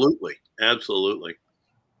 Absolutely. Absolutely.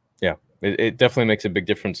 Yeah, it definitely makes a big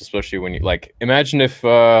difference, especially when you imagine if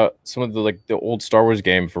some of the old Star Wars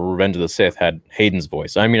game for Revenge of the Sith had Hayden's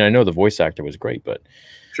voice. I mean, I know the voice actor was great, but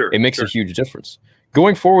it makes a huge difference.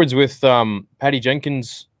 Going forwards with Patty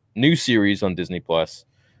Jenkins' new series on Disney Plus,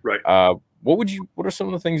 right? What are some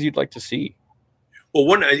of the things you'd like to see?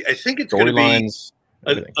 Well, I think it's going to be,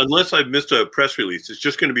 unless I've missed a press release,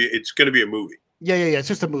 it's going to be a movie. Yeah. It's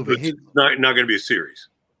just a movie. It's not going to be a series.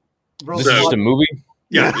 This is just a movie?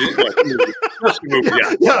 Yeah. Just a movie,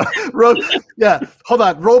 yeah. Hold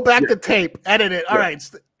on. Roll back the tape. Edit it. All right.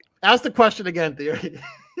 Ask the question again, Theory.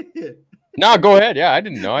 No, go ahead. Yeah, I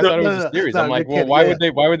didn't know. I thought it was a series. I'm like, well, why would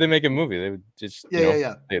they make a movie? They would just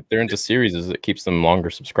they're into series, it keeps them longer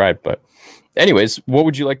subscribed. But anyways, what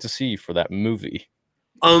would you like to see for that movie?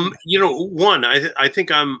 You know, one, I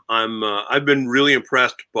think I've been really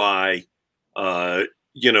impressed by,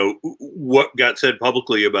 you know, what got said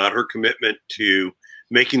publicly about her commitment to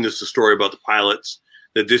making this a story about the pilots.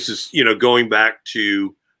 That this is, you know, going back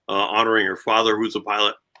to honoring her father, who's a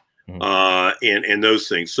pilot, and those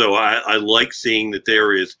things. So I like seeing that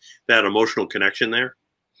there is that emotional connection there.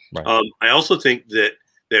 Right. I also think that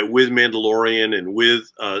with Mandalorian and with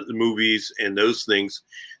the movies and those things,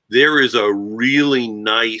 there is a really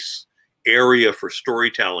nice area for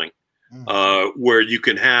storytelling where you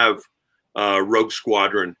can have Rogue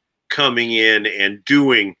Squadron coming in and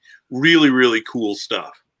doing really, really cool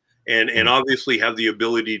stuff. And obviously have the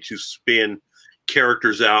ability to spin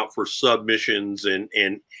characters out for submissions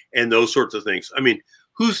and those sorts of things. I mean,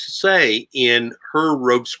 who's to say in her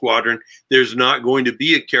Rogue Squadron there's not going to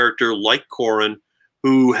be a character like Corran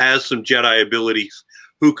who has some Jedi abilities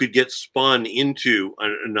who could get spun into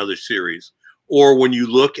another series? Or when you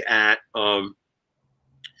look at on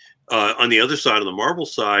the other side of the Marvel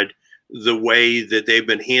side, the way that they've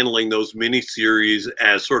been handling those miniseries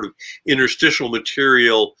as sort of interstitial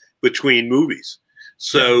material between movies.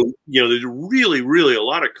 So, you know, there's really, really a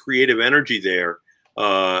lot of creative energy there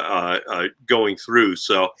going through.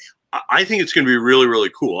 So I think it's going to be really,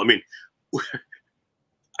 really cool. I mean,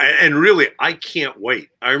 and really, I can't wait.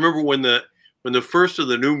 I remember when the first of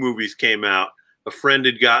the new movies came out, a friend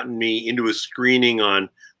had gotten me into a screening on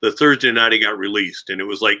the Thursday night it got released. And it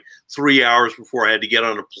was like 3 hours before I had to get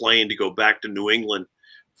on a plane to go back to New England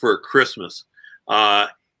for Christmas.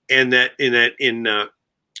 And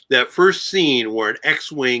that first scene where an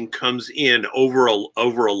X-Wing comes in over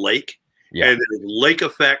a lake, and there's lake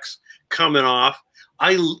effects coming off,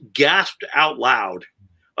 I gasped out loud.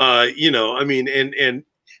 You know, I mean, and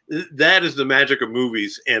that is the magic of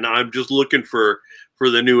movies. And I'm just looking for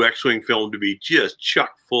the new X-Wing film to be just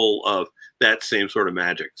chock full of that same sort of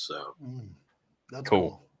magic. So that's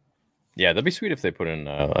cool. Yeah, that'd be sweet if they put in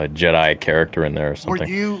a Jedi character in there or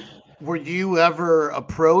something. Were you ever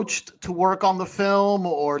approached to work on the film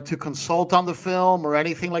or to consult on the film or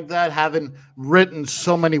anything like that? Having written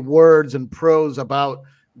so many words and prose about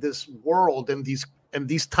this world and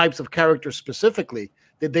these types of characters specifically,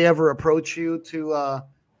 did they ever approach you to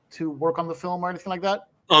work on the film or anything like that?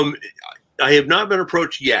 I have not been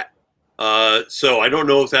approached yet. So I don't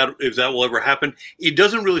know if that will ever happen. It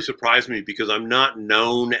doesn't really surprise me because I'm not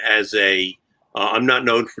known as I'm not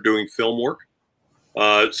known for doing film work.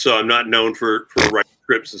 So I'm not known for writing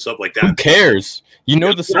scripts and stuff like that. Who cares? You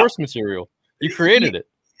know the source material. You created it.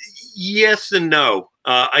 Yes and no.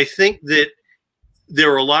 I think that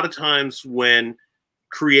there are a lot of times when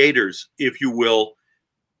creators, if you will,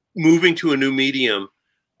 moving to a new medium,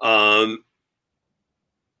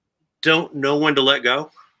 don't know when to let go.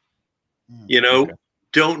 You know,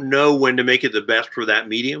 don't know when to make it the best for that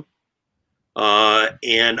medium.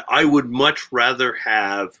 And I would much rather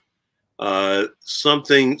have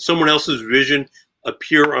someone else's vision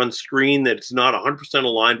appear on screen that's not 100%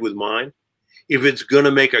 aligned with mine, if it's going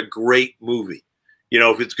to make a great movie, you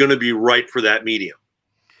know, if it's going to be right for that medium.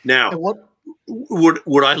 Now,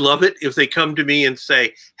 would I love it if they come to me and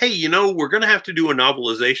say, hey, you know, we're going to have to do a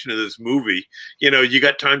novelization of this movie. You know, you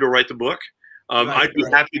got time to write the book? I'd be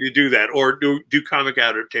happy to do that, or do comic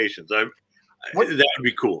adaptations. That would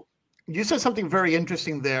be cool. You said something very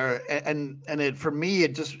interesting there, and it, for me,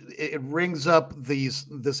 it rings up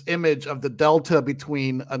this image of the delta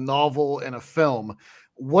between a novel and a film.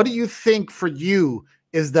 What do you think for you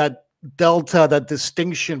is that delta, that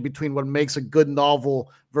distinction between what makes a good novel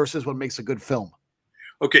versus what makes a good film?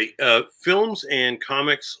 Okay, films and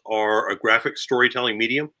comics are a graphic storytelling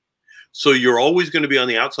medium, so you're always going to be on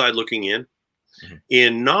the outside looking in.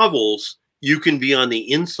 In novels, you can be on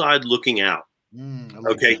the inside looking out.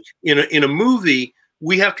 Okay. In a movie,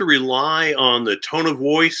 we have to rely on the tone of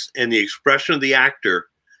voice and the expression of the actor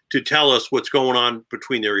to tell us what's going on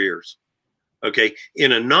between their ears. Okay.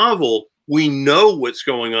 In a novel, we know what's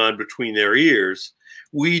going on between their ears.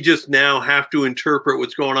 We just now have to interpret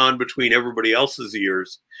what's going on between everybody else's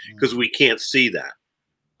ears because we can't see that.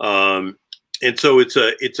 And so it's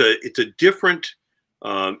a different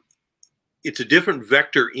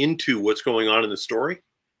vector into what's going on in the story.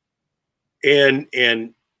 And I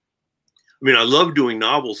mean, I love doing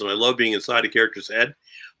novels and I love being inside a character's head,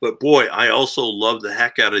 but boy, I also love the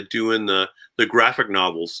heck out of doing the graphic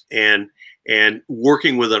novels and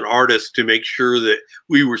working with an artist to make sure that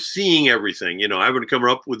we were seeing everything, you know, having to come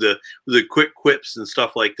up with the quick quips and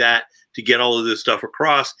stuff like that to get all of this stuff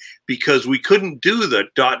across, because we couldn't do the ...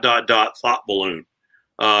 thought balloon.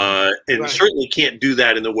 And certainly can't do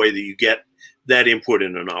that in the way that you get that input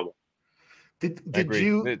in a novel. Did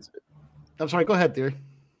you? I'm sorry. Go ahead, Theory.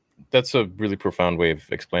 that's a really profound way of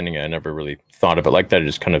explaining it. I never really thought of it like that. I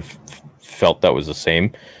just kind of felt that was the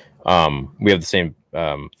same. We have the same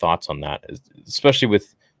thoughts on that, especially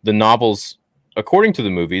with the novels. According to the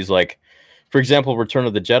movies, like, for example, Return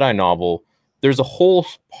of the Jedi novel, there's a whole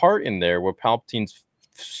part in there where Palpatine's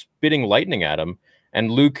spitting lightning at him,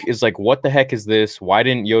 and Luke is like, what the heck is this? Why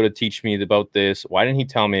didn't Yoda teach me about this? Why didn't he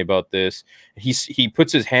tell me about this? He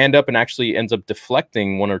puts his hand up and actually ends up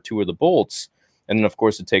deflecting one or two of the bolts, and then, of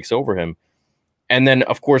course, it takes over him. And then,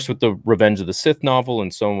 of course, with the Revenge of the Sith novel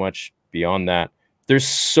and so much beyond that, there's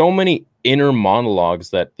so many inner monologues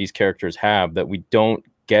that these characters have that we don't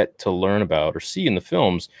get to learn about or see in the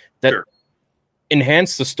films that Sure.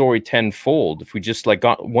 enhance the story tenfold if we just like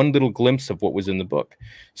got one little glimpse of what was in the book.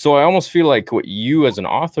 So I almost feel like what you as an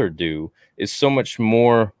author do is so much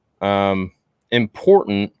more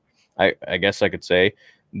important, I guess I could say,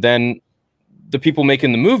 than the people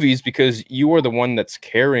making the movies, because you are the one that's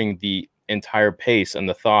carrying the entire pace and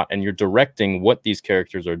the thought, and you're directing what these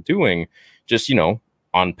characters are doing, just, you know,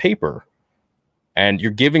 on paper. And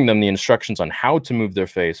you're giving them the instructions on how to move their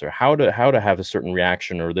face or how to have a certain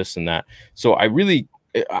reaction or this and that. So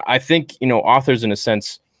I think, you know, authors, in a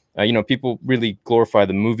sense, you know, people really glorify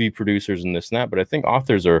the movie producers and this and that, but I think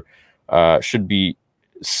authors are should be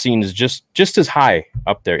seen as just as high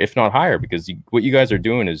up there, if not higher, because what you guys are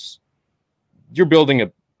doing is you're building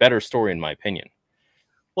a better story, in my opinion.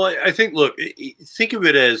 Well, I think, look, think of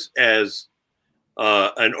it as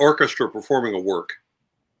an orchestra performing a work.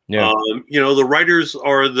 Yeah. You know, the writers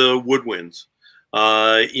are the woodwinds.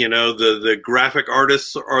 You know, the graphic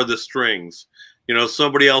artists are the strings. You know,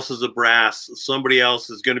 somebody else is the brass. Somebody else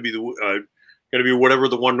is going to be whatever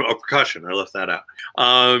the one percussion. I left that out.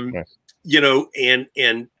 Right. You know,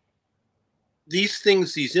 and these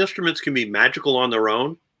things, these instruments can be magical on their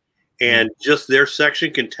own, and just their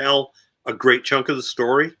section can tell a great chunk of the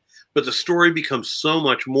story. But the story becomes so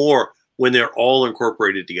much more when they're all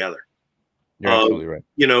incorporated together. You're absolutely right.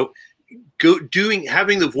 You know,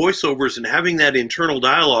 having the voiceovers and having that internal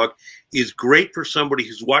dialogue is great for somebody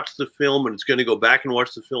who's watched the film and is going to go back and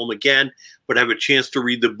watch the film again, but have a chance to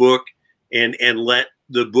read the book and let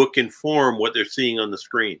the book inform what they're seeing on the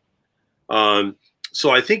screen.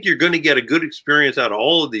 So I think you're going to get a good experience out of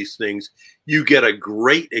all of these things. You get a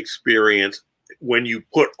great experience when you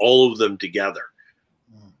put all of them together.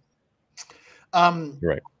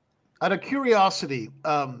 Right. Out of curiosity,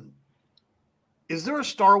 is there a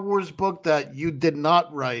Star Wars book that you did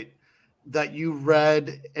not write that you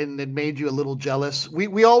read and it made you a little jealous?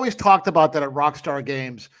 We always talked about that at Rockstar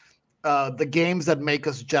Games, the games that make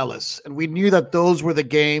us jealous. And we knew that those were the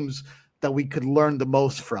games that we could learn the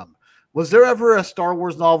most from. Was there ever a Star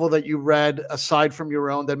Wars novel that you read aside from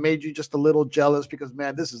your own that made you just a little jealous because,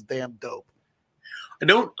 man, this is damn dope? I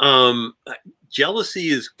don't, jealousy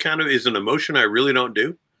is an emotion I really don't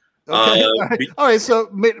do. Okay. All right. So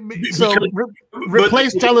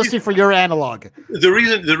replace jealousy for your analog. The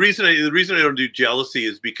reason I don't do jealousy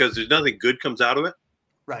is because there's nothing good comes out of it.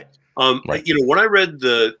 Right. Right. You know, when I read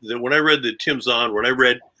the Tim Zahn, when I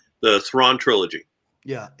read the Thrawn trilogy.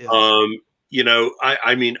 Yeah. You know,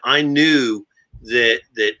 I mean, I knew that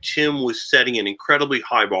Tim was setting an incredibly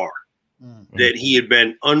high bar. That he had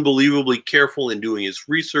been unbelievably careful in doing his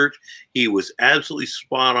research. He was absolutely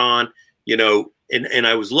spot on. You know. And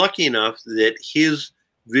I was lucky enough that his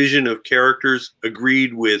vision of characters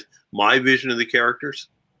agreed with my vision of the characters,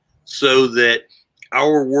 so that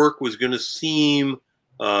our work was going to seem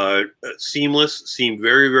seamless, seem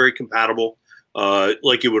very, very compatible,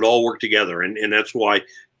 like it would all work together. And that's why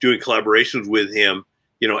doing collaborations with him,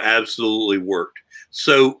 you know, absolutely worked.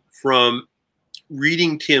 So from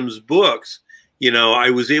reading Tim's books, you know, I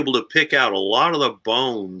was able to pick out a lot of the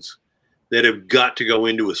bones that have got to go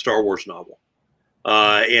into a Star Wars novel.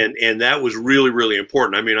 And that was really, really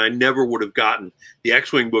important. I mean, I never would have gotten the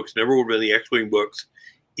X-Wing books, never would have been the X-Wing books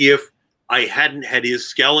if I hadn't had his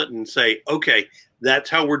skeleton say, okay, that's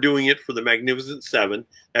how we're doing it for the Magnificent Seven.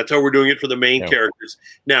 That's how we're doing it for the main characters.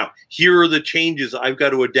 Now, here are the changes I've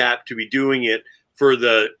got to adapt to be doing it for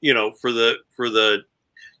the, you know, for the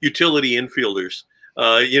utility infielders.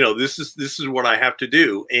 You know, this is what I have to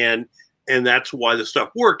do. And that's why the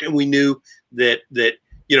stuff worked. And we knew that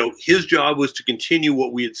you know, his job was to continue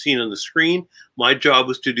what we had seen on the screen. My job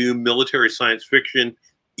was to do military science fiction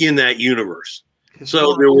in that universe.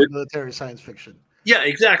 So there were military science fiction. Yeah,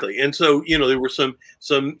 exactly. And so, you know, there were some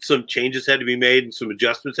changes had to be made and some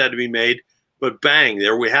adjustments had to be made, but bang,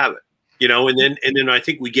 there we have it. You know, and then I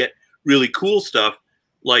think we get really cool stuff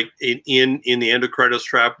like in the end of Credits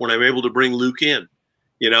Trap when I'm able to bring Luke in.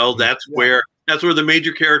 You know, that's where the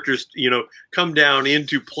major characters, you know, come down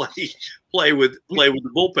into play with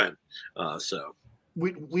the bullpen. So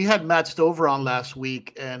we had Matt Stover on last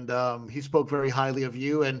week, and he spoke very highly of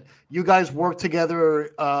you. And you guys work together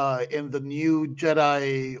in the new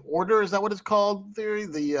Jedi Order. Is that what it's called? Theory?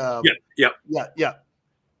 Yeah.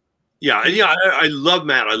 I love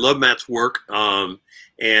Matt. I love Matt's work.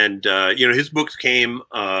 His books came.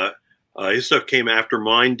 His stuff came after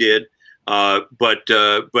mine did. But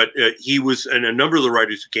he was, and a number of the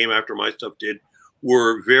writers who came after my stuff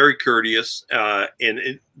were very courteous,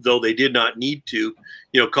 and though they did not need to,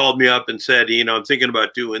 called me up and said, I'm thinking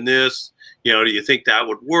about doing this. Do you think that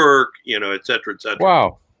would work? Et cetera, et cetera.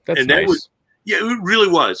 Wow, that's nice. It really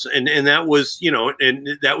was, and that was, and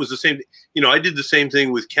that was the same. I did the same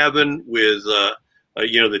thing with Kevin with,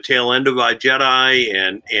 the tail end of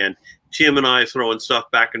iJedi, and Tim and I throwing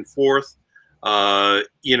stuff back and forth.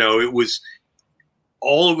 It was,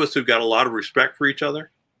 all of us have got a lot of respect for each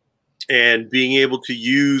other. And being able to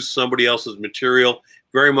use somebody else's material,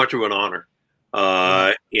 very much of an honor.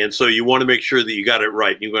 And so you want to make sure that you got it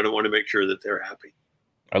right. You're going to want to make sure that they're happy.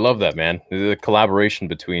 I love that, man. The collaboration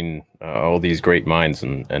between all these great minds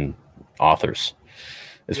and authors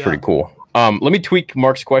is pretty cool. Let me tweak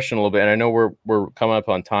Mark's question a little bit. And I know we're coming up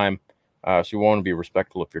on time, so we want to be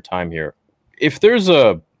respectful of your time here. If there's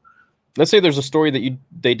let's say there's a story that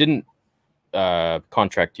they didn't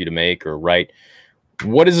contract you to make or write,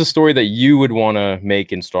 what is a story that you would want to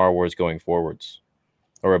make in Star Wars going forwards,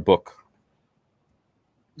 or a book?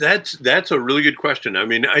 That's a really good question. I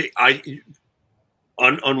mean, I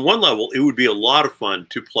on one level, it would be a lot of fun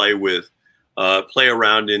to play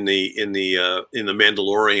around in the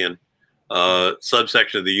Mandalorian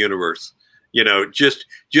subsection of the universe.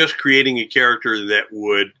 Just creating a character that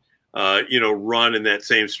would run in that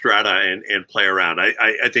same strata and play around.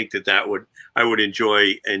 I think I would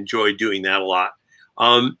enjoy doing that a lot.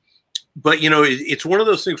 But it's one of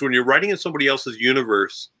those things when you're writing in somebody else's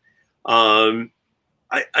universe. I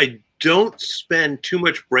don't spend too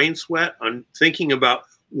much brain sweat on thinking about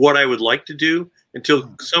what I would like to do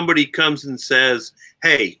until somebody comes and says,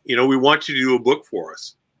 "Hey, we want you to do a book for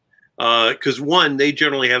us." Because one, they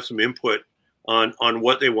generally have some input on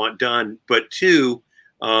what they want done, but two,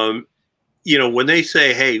 when they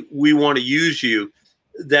say, "Hey, we want to use you,"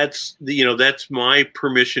 that's my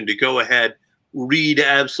permission to go ahead, read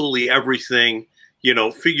absolutely everything,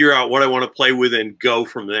 figure out what I want to play with and go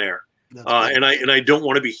from there. And I don't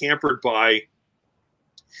want to be hampered by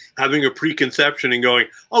having a preconception and going,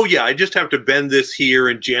 "Oh yeah, I just have to bend this here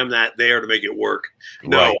and jam that there to make it work."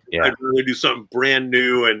 No, right, yeah. I'd really do something brand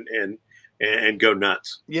new and go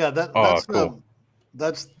nuts. Yeah, that's cool.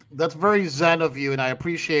 That's very zen of you, and I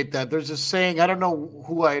appreciate that. There's a saying, I don't know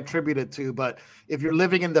who I attribute it to, but if you're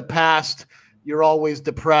living in the past, you're always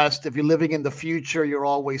depressed. If you're living in the future, you're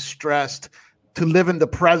always stressed. To live in the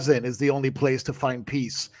present is the only place to find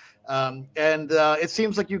peace. It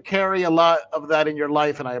seems like you carry a lot of that in your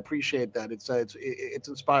life, and I appreciate that. It's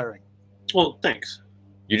inspiring. Well, thanks.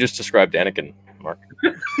 You just described Anakin, Mark.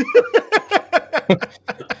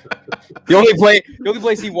 The only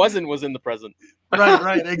place he wasn't was in the present.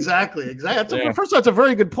 Right, exactly. First of all, that's a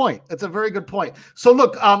very good point. That's a very good point. So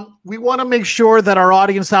look, we want to make sure that our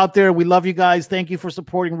audience out there, we love you guys. Thank you for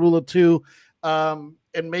supporting Rule of Two, and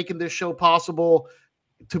making this show possible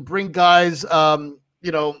to bring guys,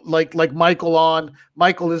 like Michael on.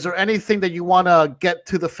 Michael, is there anything that you want to get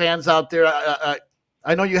to the fans out there?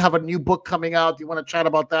 I know you have a new book coming out. Do you want to chat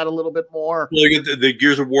about that a little bit more? Well, the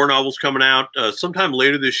Gears of War novel's coming out sometime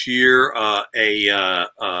later this year.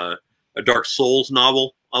 A Dark Souls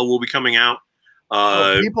novel will be coming out.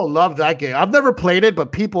 People love that game. I've never played it,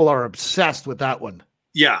 but people are obsessed with that one.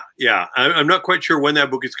 Yeah. I'm not quite sure when that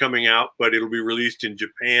book is coming out, but it'll be released in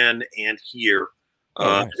Japan and here.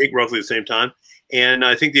 Nice. I think roughly the same time. And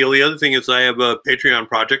I think the only other thing is I have a Patreon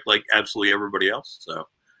project like absolutely everybody else. So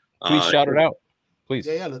please shout it out. Please.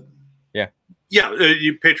 Yeah.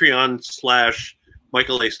 Patreon /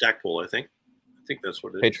 Michael A. Stackpole, I think that's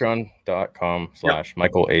what it is.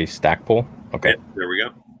 Patreon.com/Michael A. Stackpole. Okay. Yeah, there we go.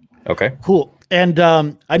 Okay. Cool. And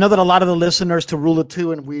I know that a lot of the listeners to Rule of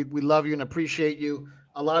Two, and we love you and appreciate you.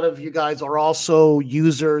 A lot of you guys are also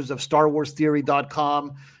users of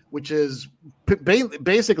StarWarsTheory.com, which is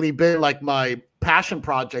basically been like my passion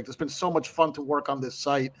project. It's been so much fun to work on this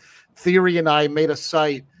site. Theory and I made a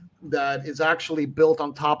site that is actually built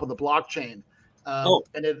on top of the blockchain,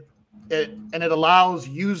 and it allows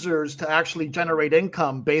users to actually generate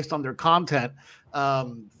income based on their content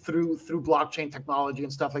through blockchain technology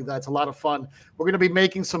and stuff like that. It's a lot of fun. We're going to be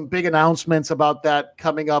making some big announcements about that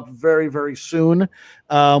coming up very, very soon.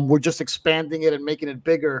 We're just expanding it and making it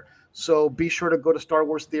bigger. So be sure to go to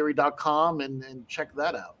StarWarsTheory.com and check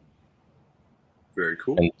that out. Very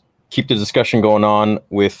cool. keep the discussion going on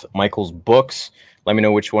with Michael's books. Let me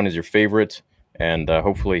know which one is your favorite, and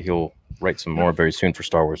hopefully he'll write some more very soon for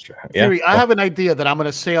Star Wars. Yeah, Theory, I have an idea that I'm going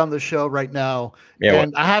to say on the show right now,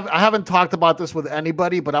 and I haven't talked about this with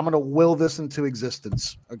anybody, but I'm going to will this into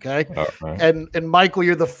existence. Okay, and Michael,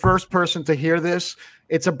 you're the first person to hear this.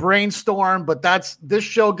 It's a brainstorm, but this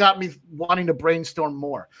show got me wanting to brainstorm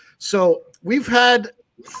more. So we've had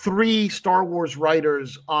 3 Star Wars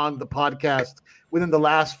writers on the podcast within the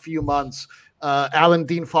last few months: Alan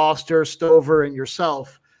Dean Foster, Stover, and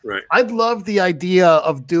yourself. Right. I'd love the idea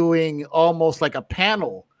of doing almost like a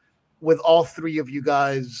panel with all 3 of you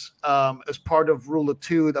guys as part of Rule of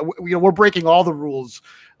Two. We're breaking all the rules,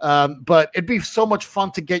 but it'd be so much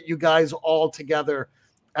fun to get you guys all together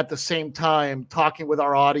at the same time, talking with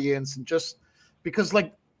our audience, and just because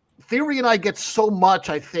like Theory and I get so much,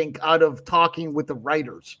 I think, out of talking with the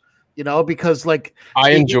writers. Because like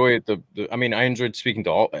I enjoy it. I mean, I enjoyed speaking to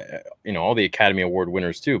all, all the Academy Award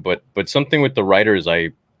winners too. But something with the writers,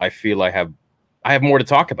 I feel I have more to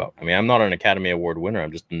talk about. I mean, I'm not an Academy Award winner.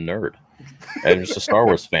 I'm just a nerd. I'm just a Star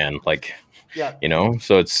Wars fan. Like, yeah,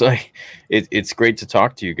 So it's like it's great to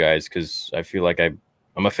talk to you guys because I feel like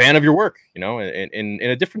I'm a fan of your work. In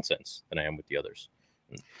a different sense than I am with the others.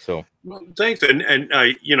 So well, thanks, and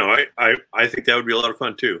I think that would be a lot of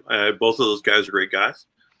fun too. Both of those guys are great guys.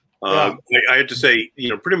 I had to say,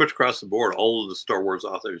 pretty much across the board, all of the Star Wars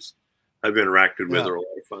authors I've interacted with are a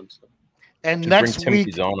lot of fun. So. And next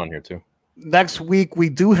week, on here too. Next week, we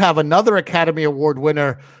do have another Academy Award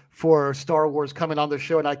winner for Star Wars coming on the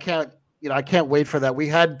show, and I can't wait for that. We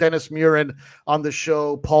had Dennis Murin on the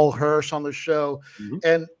show, Paul Hirsch on the show,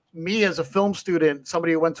 and me as a film student,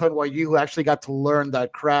 somebody who went to NYU who actually got to learn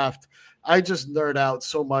that craft. I just nerd out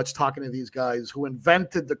so much talking to these guys who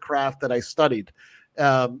invented the craft that I studied.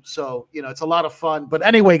 So it's a lot of fun. But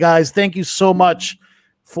anyway, guys, thank you so much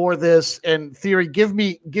for this. And Theory, give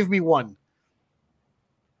me one.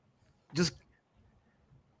 Just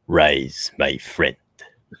rise, my friend.